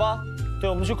库房吧。对，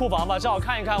我们去库房吧，正好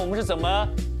看一看我们是怎么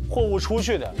货物出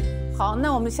去的。好，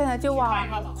那我们现在就往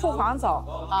库房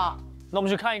走啊。那我们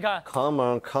去看一看。Come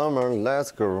on,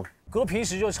 let's go。哥平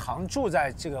时就常住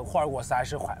在这个霍尔果斯，还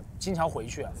是经常回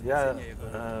去啊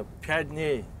？5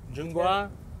天中国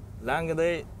，2个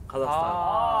月哈萨克斯坦。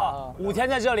哦，5天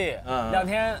在这里，2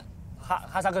天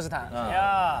哈萨克斯坦。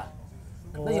呀，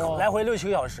那你来回6、7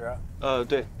个小时。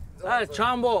对。哎，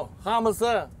全部哈姆斯，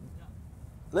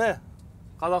来，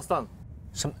哈萨克斯坦。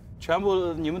什么？全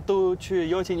部你们都去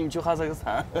邀请你们去哈萨克斯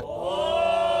坦。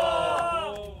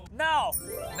Now,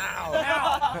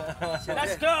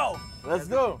 let's go. Let's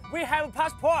go. We have a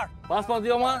passport. Passport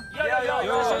有吗？有，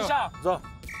在身上。走。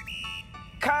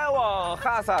开往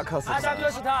哈萨克斯坦。哈萨克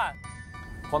斯坦。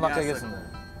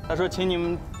他说请你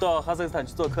们到哈萨克斯坦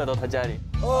去做客，到他家里。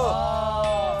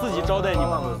自己招待你们。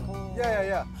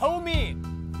Homie.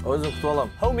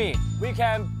 Homie, we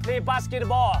can play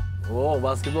basketball.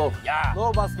 basketball. Yeah.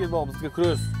 No basketball, we can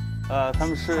cruise. 他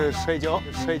们是摔跤。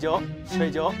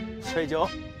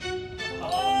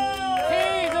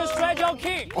King 的摔跤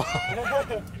King。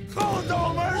后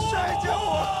斗门摔跤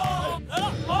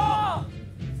啊！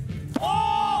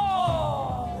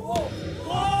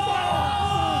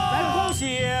来，恭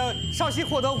喜少熙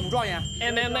获得5状元。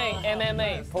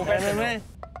MMA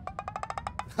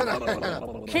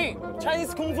professional。King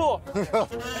Chinese 功夫。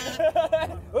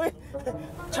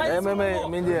MMA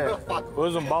менде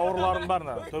өзім бауырларым бар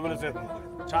мына төбелесетін.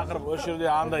 Шақырып осы жерде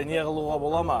андай не қылуға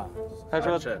бола ма? 他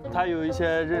说他有一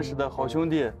些认识的好兄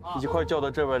弟，一块叫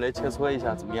到这边来切磋一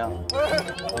下，怎么样？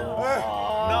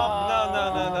 No.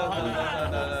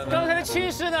 刚才的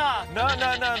气势呢 No.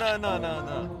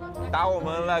 打我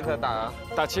们 like 打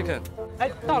chicken。哎，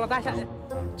到了大夏。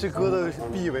这哥的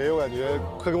臂围，我感觉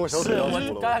快跟我小腿一样粗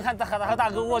了。我刚才看和大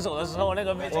哥握手的时候，那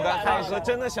个我刚大哥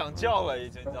真的想叫了，已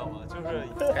经，你知道吗？就是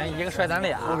感觉一个摔咱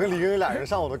俩。我跟李根俩人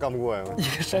上我都干不过呀。一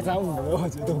个摔咱5个，我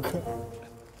觉得都可以。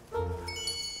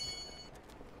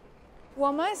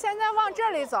我们现在往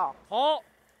这里走。好。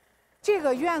这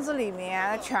个院子里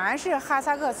面全是哈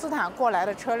萨克斯坦过来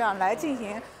的车辆来进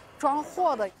行装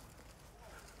货的。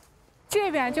这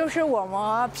边就是我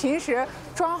们平时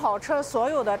装好车所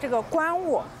有的这个关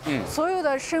务，所有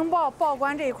的申报报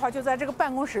关这一块就在这个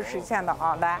办公室实现的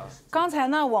啊。来，刚才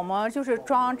呢我们就是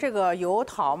装这个油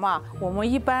桃嘛，我们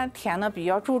一般填的比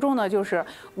较注重的就是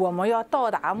我们要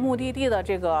到达目的地的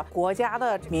这个国家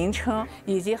的名称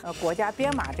以及国家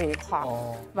编码这一块。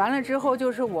完了之后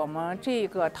就是我们这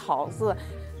个桃子。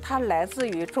它来自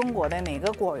于中国的哪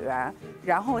个果园，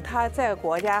然后它在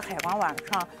国家海关网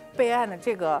上备案的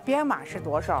这个编码是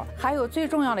多少？还有最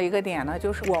重要的一个点呢，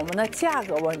就是我们的价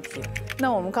格问题。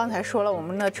那我们刚才说了，我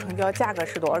们的成交价格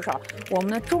是多少，我们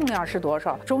的重量是多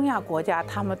少？中亚国家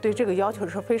他们对这个要求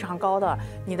是非常高的，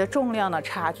你的重量的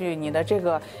差距，你的这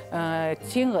个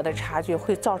金额的差距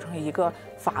会造成一个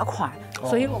罚款，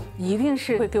所以我们一定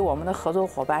是会给我们的合作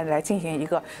伙伴来进行一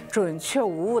个准确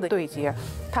无误的对接。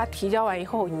他提交完以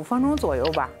后5分钟左右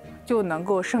吧，就能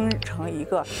够生成一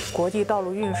个国际道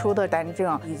路运输的单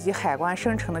证，以及海关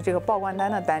生成的这个报关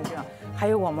单的单证，还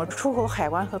有我们出口海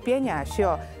关和边检需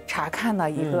要查看的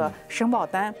一个申报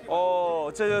单。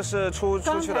哦，这就是出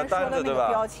去的单子对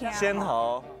吧？仙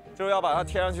桃就是要把它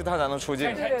贴上去，它才能出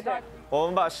境。对。我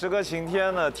们把10个晴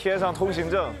天呢贴上通行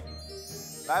证，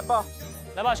来吧，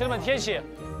兄弟们贴起。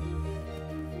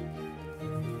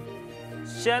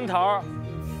仙桃。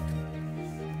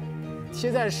贴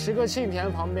在10个庆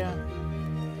田旁边，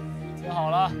贴好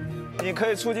了，你可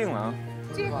以出境了。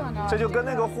这个呢？这就跟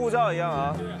那个护照一样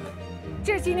啊。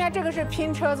今天这个是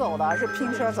拼车走的，是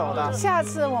拼车走的。下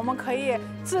次我们可以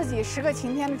自己10个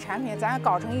晴天的产品，咱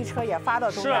搞成一车也发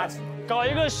到中亚去。搞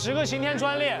一个10个晴天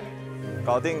专列。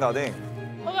搞定。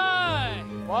嗨，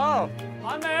哇，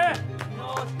完美。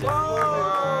哇，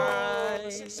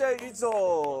谢谢于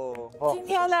总。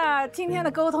今天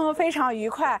的沟通非常愉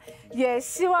快，也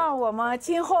希望我们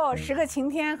今后10个晴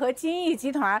天和金逸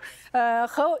集团，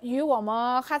和与我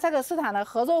们哈萨克斯坦的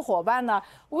合作伙伴呢，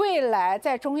未来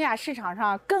在中亚市场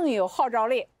上更有号召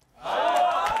力。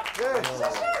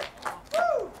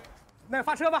那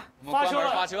发车吧，发车，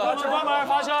关门，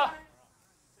发车。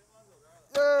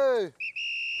耶。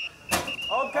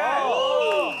OK，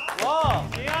 哇，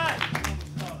平安。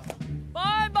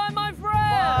Bye bye my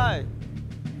friend。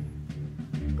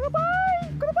Goodbye。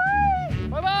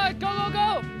拜拜 ，Go Go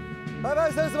Go。拜拜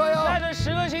，3、4、8、1。带着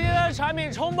10个晴天的产品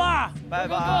冲吧！拜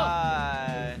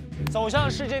拜。走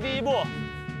向世界第一步。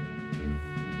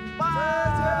再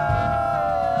见。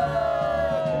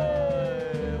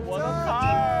我的坎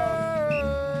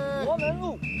儿，我们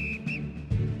路。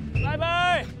拜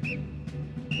拜。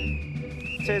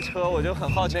这车我就很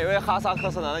好奇，哪位哈萨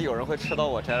克斯坦的友人会吃到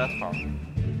我摘的桃？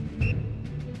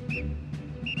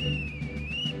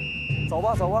走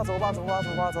吧。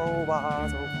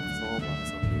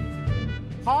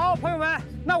好，朋友们，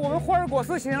那我们霍尔果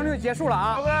斯行程就结束了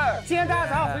啊。今天大家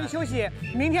早上回去休息，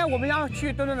明天我们要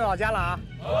去墩墩的老家了啊。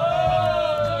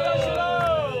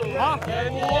好，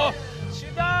期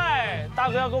待大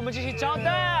哥要给我们进行交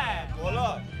代。妥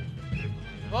了。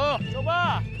走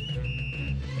吧。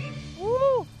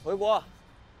回国。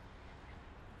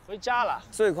回家了。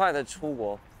最快的出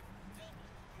国。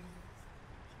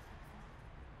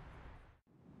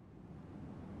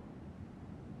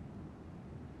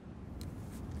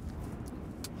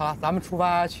好，咱们出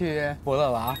发去伯乐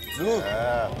了啊！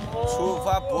出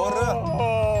发伯乐。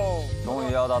终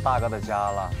于要到大哥的家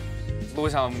了。路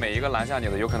上每一个拦下你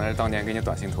的，有可能是当年给你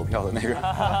短信投票的那个。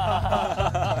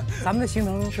咱们的行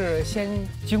程是先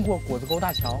经过果子沟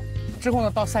大桥，之后呢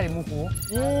到赛里木湖，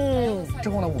之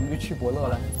后呢我们就去伯乐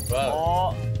了。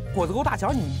哦，果子沟大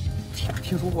桥你们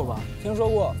听说过吧？听说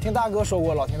过，听大哥说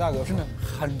过，老听大哥说，真的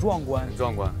很壮观，很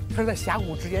壮观。它是在峡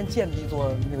谷之间建的一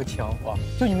座那个桥，哇！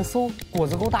就你们搜果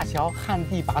子沟大桥旱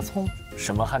地拔葱，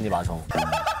什么旱地拔葱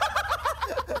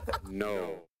 ？No，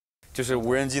 就是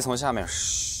无人机从下面，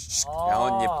然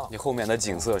后你后面的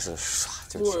景色是唰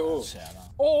就起来了。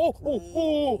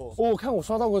我看我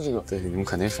刷到过这个。对，你们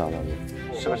肯定刷到过。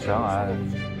是个悬崖。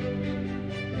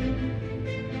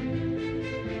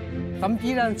咱们第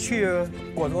一站去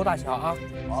果子沟大桥啊！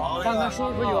刚才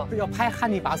说不是要拍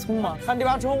旱地拔葱吗？旱地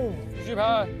拔葱去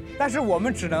拍，但是我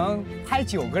们只能拍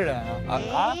9个人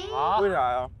啊！为啥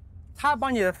呀？他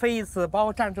帮你飞一次，包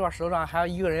括站这块石头上，还要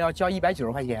一个人要交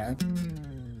190块钱。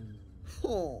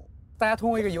大家通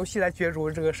过一个游戏来角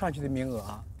逐这个上去的名额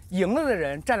啊！赢了的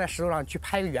人站在石头上去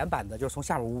拍一个原版的，就是从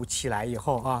下边起来以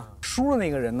后啊，输了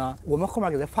那个人呢，我们后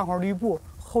面给他放块绿布，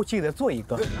后期给他做一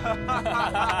个。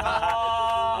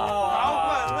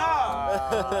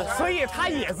所以他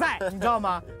也在，你知道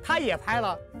吗？他也拍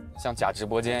了，像假直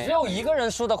播间。只有一个人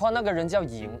输的话，那个人叫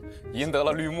赢，赢得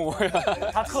了绿幕。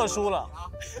他特殊了。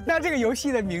那这个游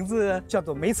戏的名字叫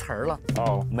做没词儿了。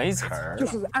哦，没词儿，就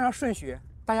是按照顺序，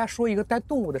大家说一个带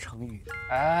动物的成语。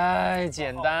哎，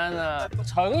简单啊，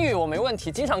成语我没问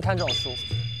题，经常看这种书。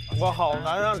我好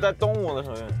难让带动物的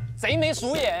成语。贼眉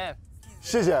鼠眼。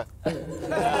谢谢。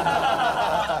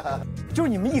就是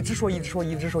你们一直说，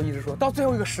到最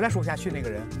后一个实在说不下去，那个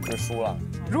人就输了。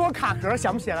如果卡壳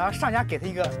想不起来了，上家给他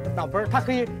一个脑崩，他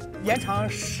可以延长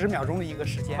10秒钟的一个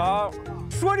时间。好，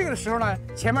说这个的时候呢，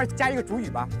前面加一个主语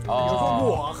吧，比如说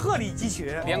我鹤立鸡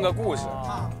群，编个故事。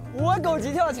我狗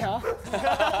急跳墙，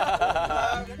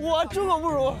我猪狗不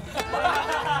如。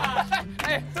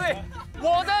哎，对，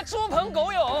我的猪朋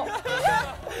狗友。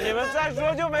你们再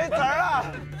说就没词儿了。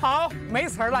好，没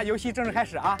词儿了，游戏正式开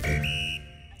始啊！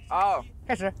好，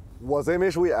开始。我贼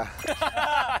眉鼠眼。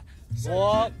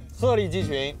我鹤立鸡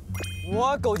群。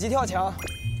我狗急跳墙。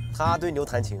他对牛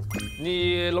弹琴。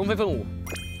你龙飞凤舞。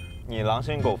你狼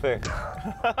心狗肺。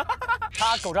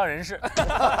他狗仗人势。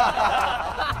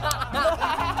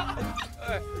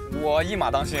我一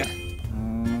马当先。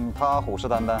他虎视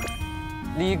眈眈。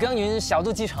李耕耘小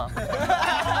肚鸡肠。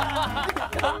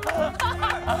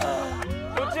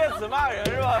都借此骂人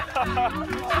是吧？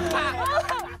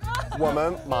我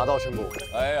们马到成功。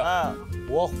哎呀，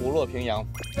我虎落平阳。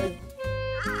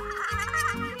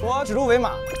我指鹿为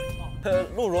马。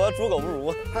陆卓猪狗不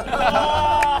如。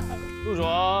陆卓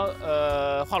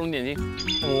画龙点睛。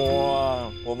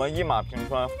我们一马平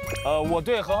川。我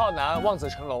对何浩南望子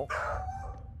成龙。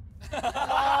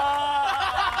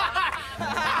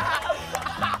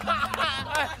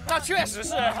哎，那确实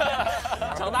是。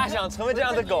长大想成为这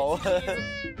样的狗。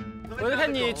我就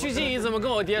看你鞠婧祎怎么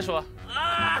跟我爹说。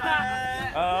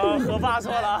河发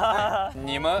错了。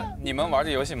你们玩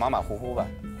这游戏马马虎虎吧。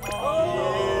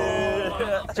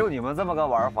就你们这么个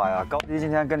玩法呀，高低今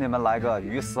天跟你们来个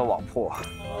鱼死网破。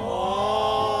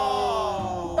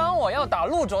当我要打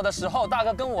陆卓的时候，大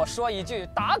哥跟我说一句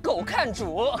“打狗看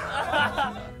主”。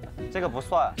这个不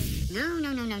算。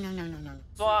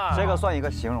算。这个算一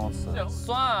个形容词。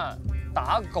算。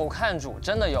打狗看主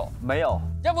真的有？没有。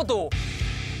要不赌？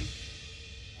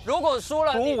如果输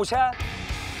了，赌5000。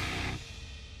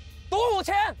赌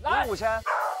5000，来。赌5000。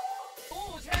赌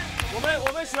5000。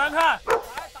我们喜欢看。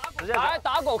来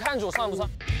打狗看主算不算？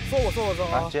搜我。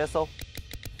来，直接搜。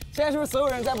现在是不是所有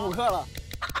人在补课了？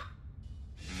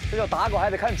这叫打狗还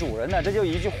得看主人呢，这就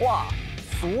一句话，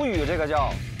俗语，这个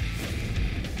叫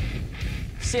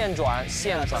现转。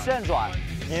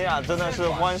你俩真的是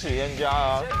欢喜冤家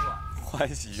啊！欢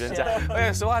喜冤家，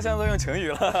哎，说话现在都用成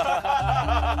语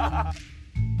了。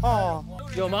哦，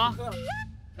有吗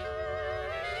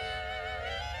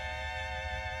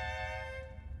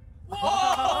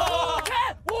？5000。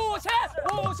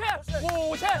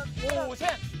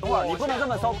等会儿你不能这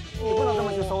么搜，你不能这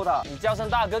么去搜的。你叫声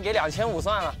大哥给2500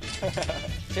算了，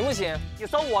行不行？你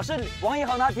搜我是王一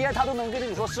航他爹，他都能跟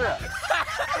你说是。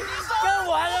跟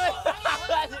完了。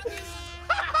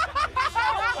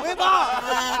没吧，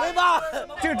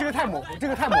这个太模糊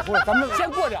了，咱们先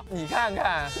过掉。你看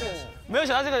看，没有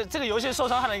想到这个游戏受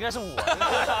伤害的应该是我。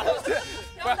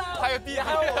不是，还有弟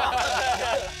还有我。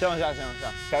行，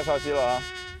该烧鸡了啊！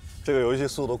这个游戏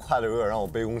速度快的有点让我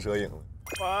杯弓蛇影了。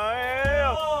哎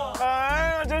呀，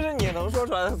这是你能说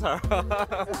出来的词儿。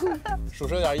属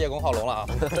实有点叶公好龙了啊。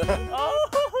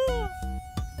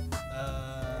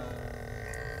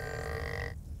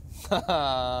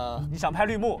你想拍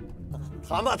绿幕？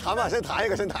谈吧，先谈一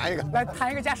个。来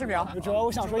谈一个加10秒。主要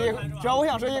我想说叶公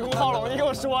好龙，你跟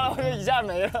我说完，我就一下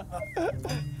没了。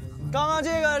刚刚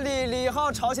这个李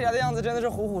浩吵起来的样子真的是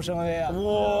虎虎生威啊！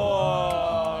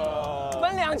哇，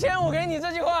分2500给你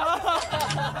这句话。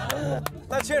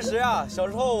那确实啊，小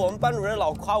时候我们班主任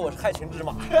老夸我是害群之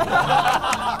马。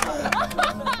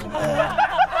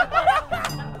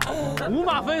五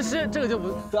马分尸，这个就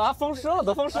不得风湿了。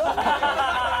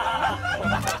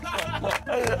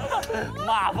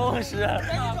马风湿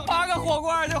，8个火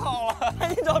罐就好了。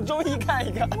你找中医看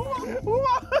一看。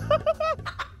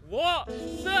5、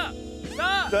4、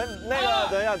3，等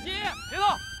一下，别动。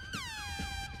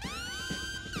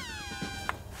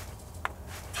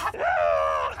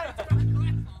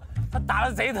他打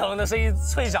的贼疼的声音，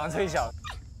脆响。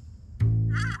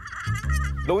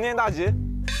龙年大吉。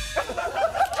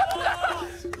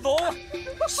龙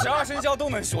，12生肖都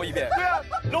能说一遍。对啊，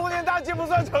龙年大吉不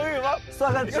算成语吗？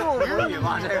算个祝福语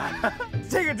吗？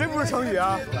这个真不是成语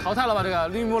啊！淘汰了吧？这个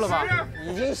绿幕了吧？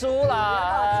已经输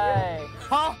了。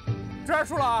好，这儿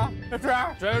输了啊！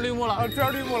这儿绿幕了。这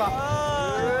儿绿幕了。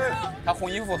他红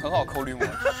衣服很好抠绿幕。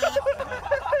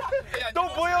都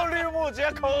不用绿幕，直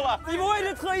接抠了。你不会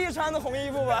是特意穿的红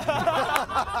衣服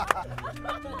吧？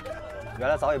原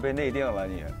来早已被内定了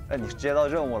你，那你接到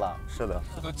任务了。是的，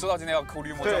都知道今天要抠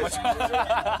绿幕，对，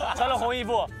穿了红衣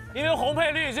服，因为红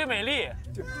配绿最美丽，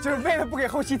就是为了不给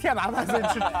后期添麻烦，所以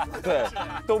对，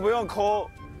都不用抠。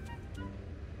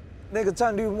那个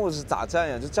站绿幕是咋站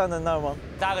呀？就站在那儿吗？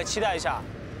大家可以期待一下。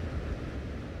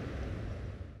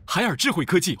海尔智慧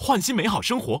科技，焕新美好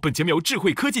生活。本节目由智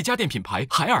慧科技家电品牌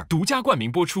海尔独家冠名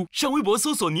播出。上微博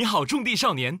搜索“你好种地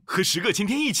少年”，和10个勤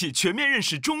天一起全面认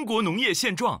识中国农业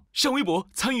现状。上微博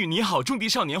参与“你好种地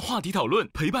少年”话题讨论，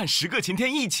陪伴10个勤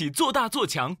天一起做大做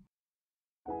强。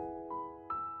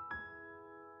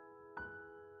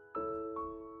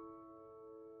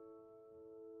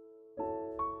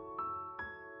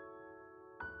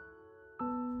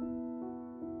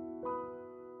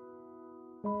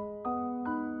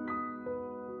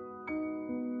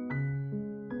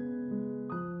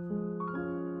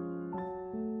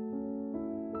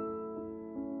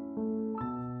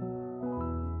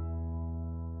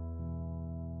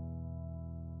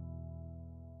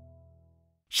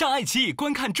上爱奇艺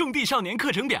观看种地少年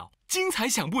课程表，精彩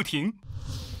响不停。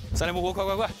3连不胡，快！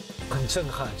很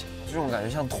震撼，这种感觉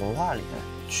像童话里，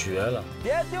绝了！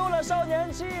别丢了少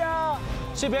年气啊！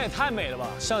这边也太美了吧，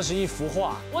像是一幅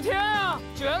画。我天啊，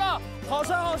绝了！好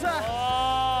帅！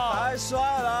哇，太帅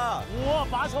了！哇，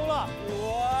拔葱了！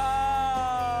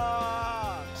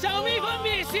哇，小蜜蜂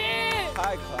比心，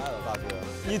太可爱了，大哥，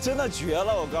你真的绝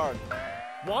了！我告诉你，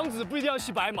王子不一定要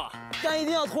骑白马。但一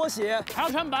定要脱鞋，还要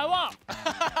穿白袜，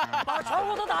把窗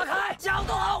户都打开，脚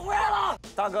都好回来了。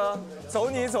大哥，走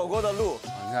你走过的路。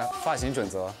你看发型准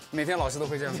则，每天老师都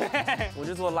会这样。我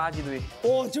就做垃圾堆。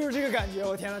哦，就是这个感觉，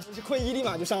我天哪，这困意立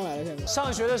马就上来了。现在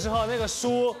上学的时候那个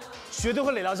书绝对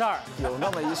会垒到这儿。有那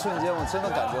么一瞬间，我真的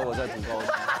感觉我在读高中。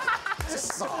这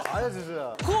啥呀？这是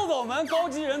酷狗门高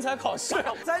级人才考试，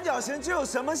三角形只有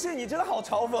什么线？你真的好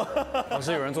嘲讽。老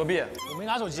师有人作弊，我没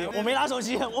拿手机，我没拿手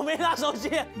机，我没拿手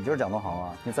机。你就是蒋东航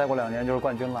啊！你再过2年就是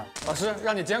冠军了。老师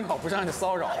让你监考，不是让你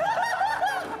骚扰。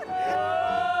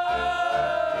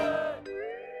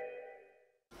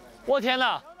我天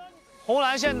哪，红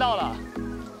蓝线到了，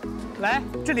来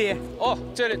这里。哦，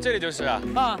这里就是啊。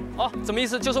啊哦，什么意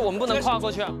思？就是我们不能跨过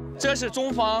去啊？这是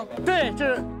中方，对，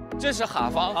这是哈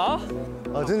方啊。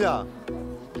啊，真假？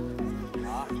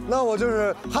那我就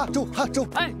是哈州。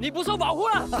哎，你不受保护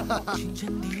了。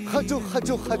哈州。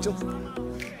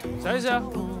啥意思？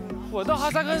我到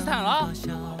哈萨克斯坦了，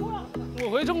我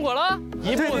回中国了，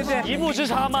一步之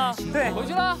差吗？对，回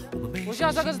去了，我去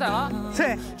哈萨克斯坦了。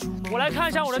对，我来看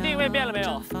一下我的定位变了没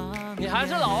有。你还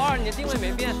是老二，你的定位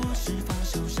没变。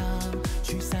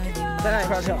咱俩一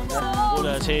块跳。我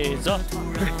的妻子。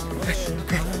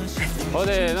我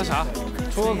得那啥，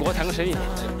出个国谈个生意。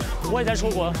我也在出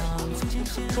国，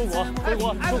回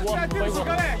国。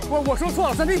我说错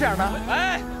了，3D点呢？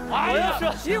哎呀，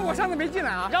因为我上次没进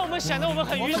来啊，让我们显得我们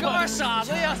很愚蠢，跟傻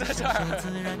子一样在这儿。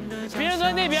别人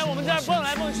在那边，我们在这儿蹦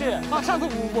来蹦去。啊，上次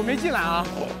我没进来啊，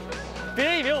别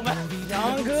人以为我们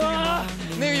杨哥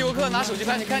那个游客拿手机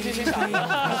拍，你看这些傻子。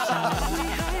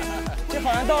这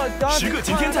好像到10个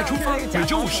今天再出发，每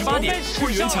周5、18点，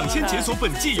会员抢先解锁本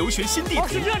季游学新地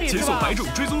图，解锁100种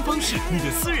追踪方式，你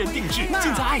的私人定制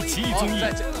尽在爱奇艺综艺。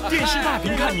电视大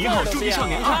屏看《你好种地少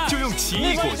年2》，就用奇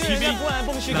异果 TV。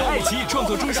来爱奇艺创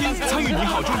作中心参与《你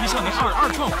好种地少年2》二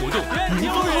创活动，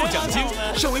赢丰厚奖金。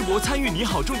上微博参与《你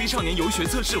好种地少年游学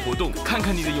测试活动，看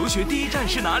看你的游学第一站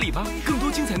是哪里吧。更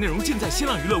多精彩内容尽在新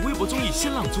浪娱乐微博综艺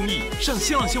新浪综艺，上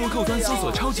新浪新闻客户端搜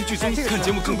索超级剧综，看节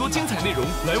目更多精彩内容。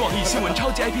来网易新闻超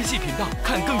级 IP 系频道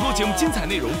看更多节目精彩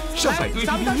内容，上百度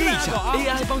APP 捏一下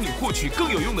AI 帮你获取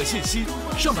更有用的信息。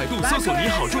上百度搜索《你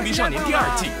好种地少年》第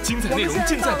2季，精彩内容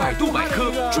尽在百度百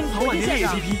科。中华万年历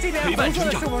APP 陪伴成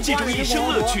长，记住一生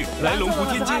乐趣。来龙湖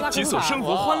天街解锁生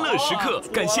活欢乐时刻。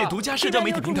感谢独家社交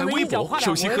媒体平台微博，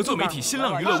首席合作媒体新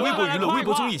浪娱乐微博微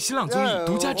博综艺新浪综艺，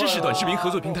独家知识短视频合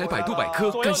作平台百度百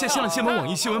科。感谢新浪新闻、网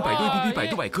易新闻、百度 APP、百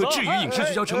度百科、智娱影视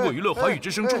聚焦成果娱乐、华语之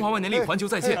声、中华万年历、环球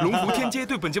在线、龙湖天街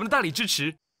对本节目的大力支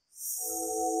持。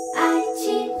爱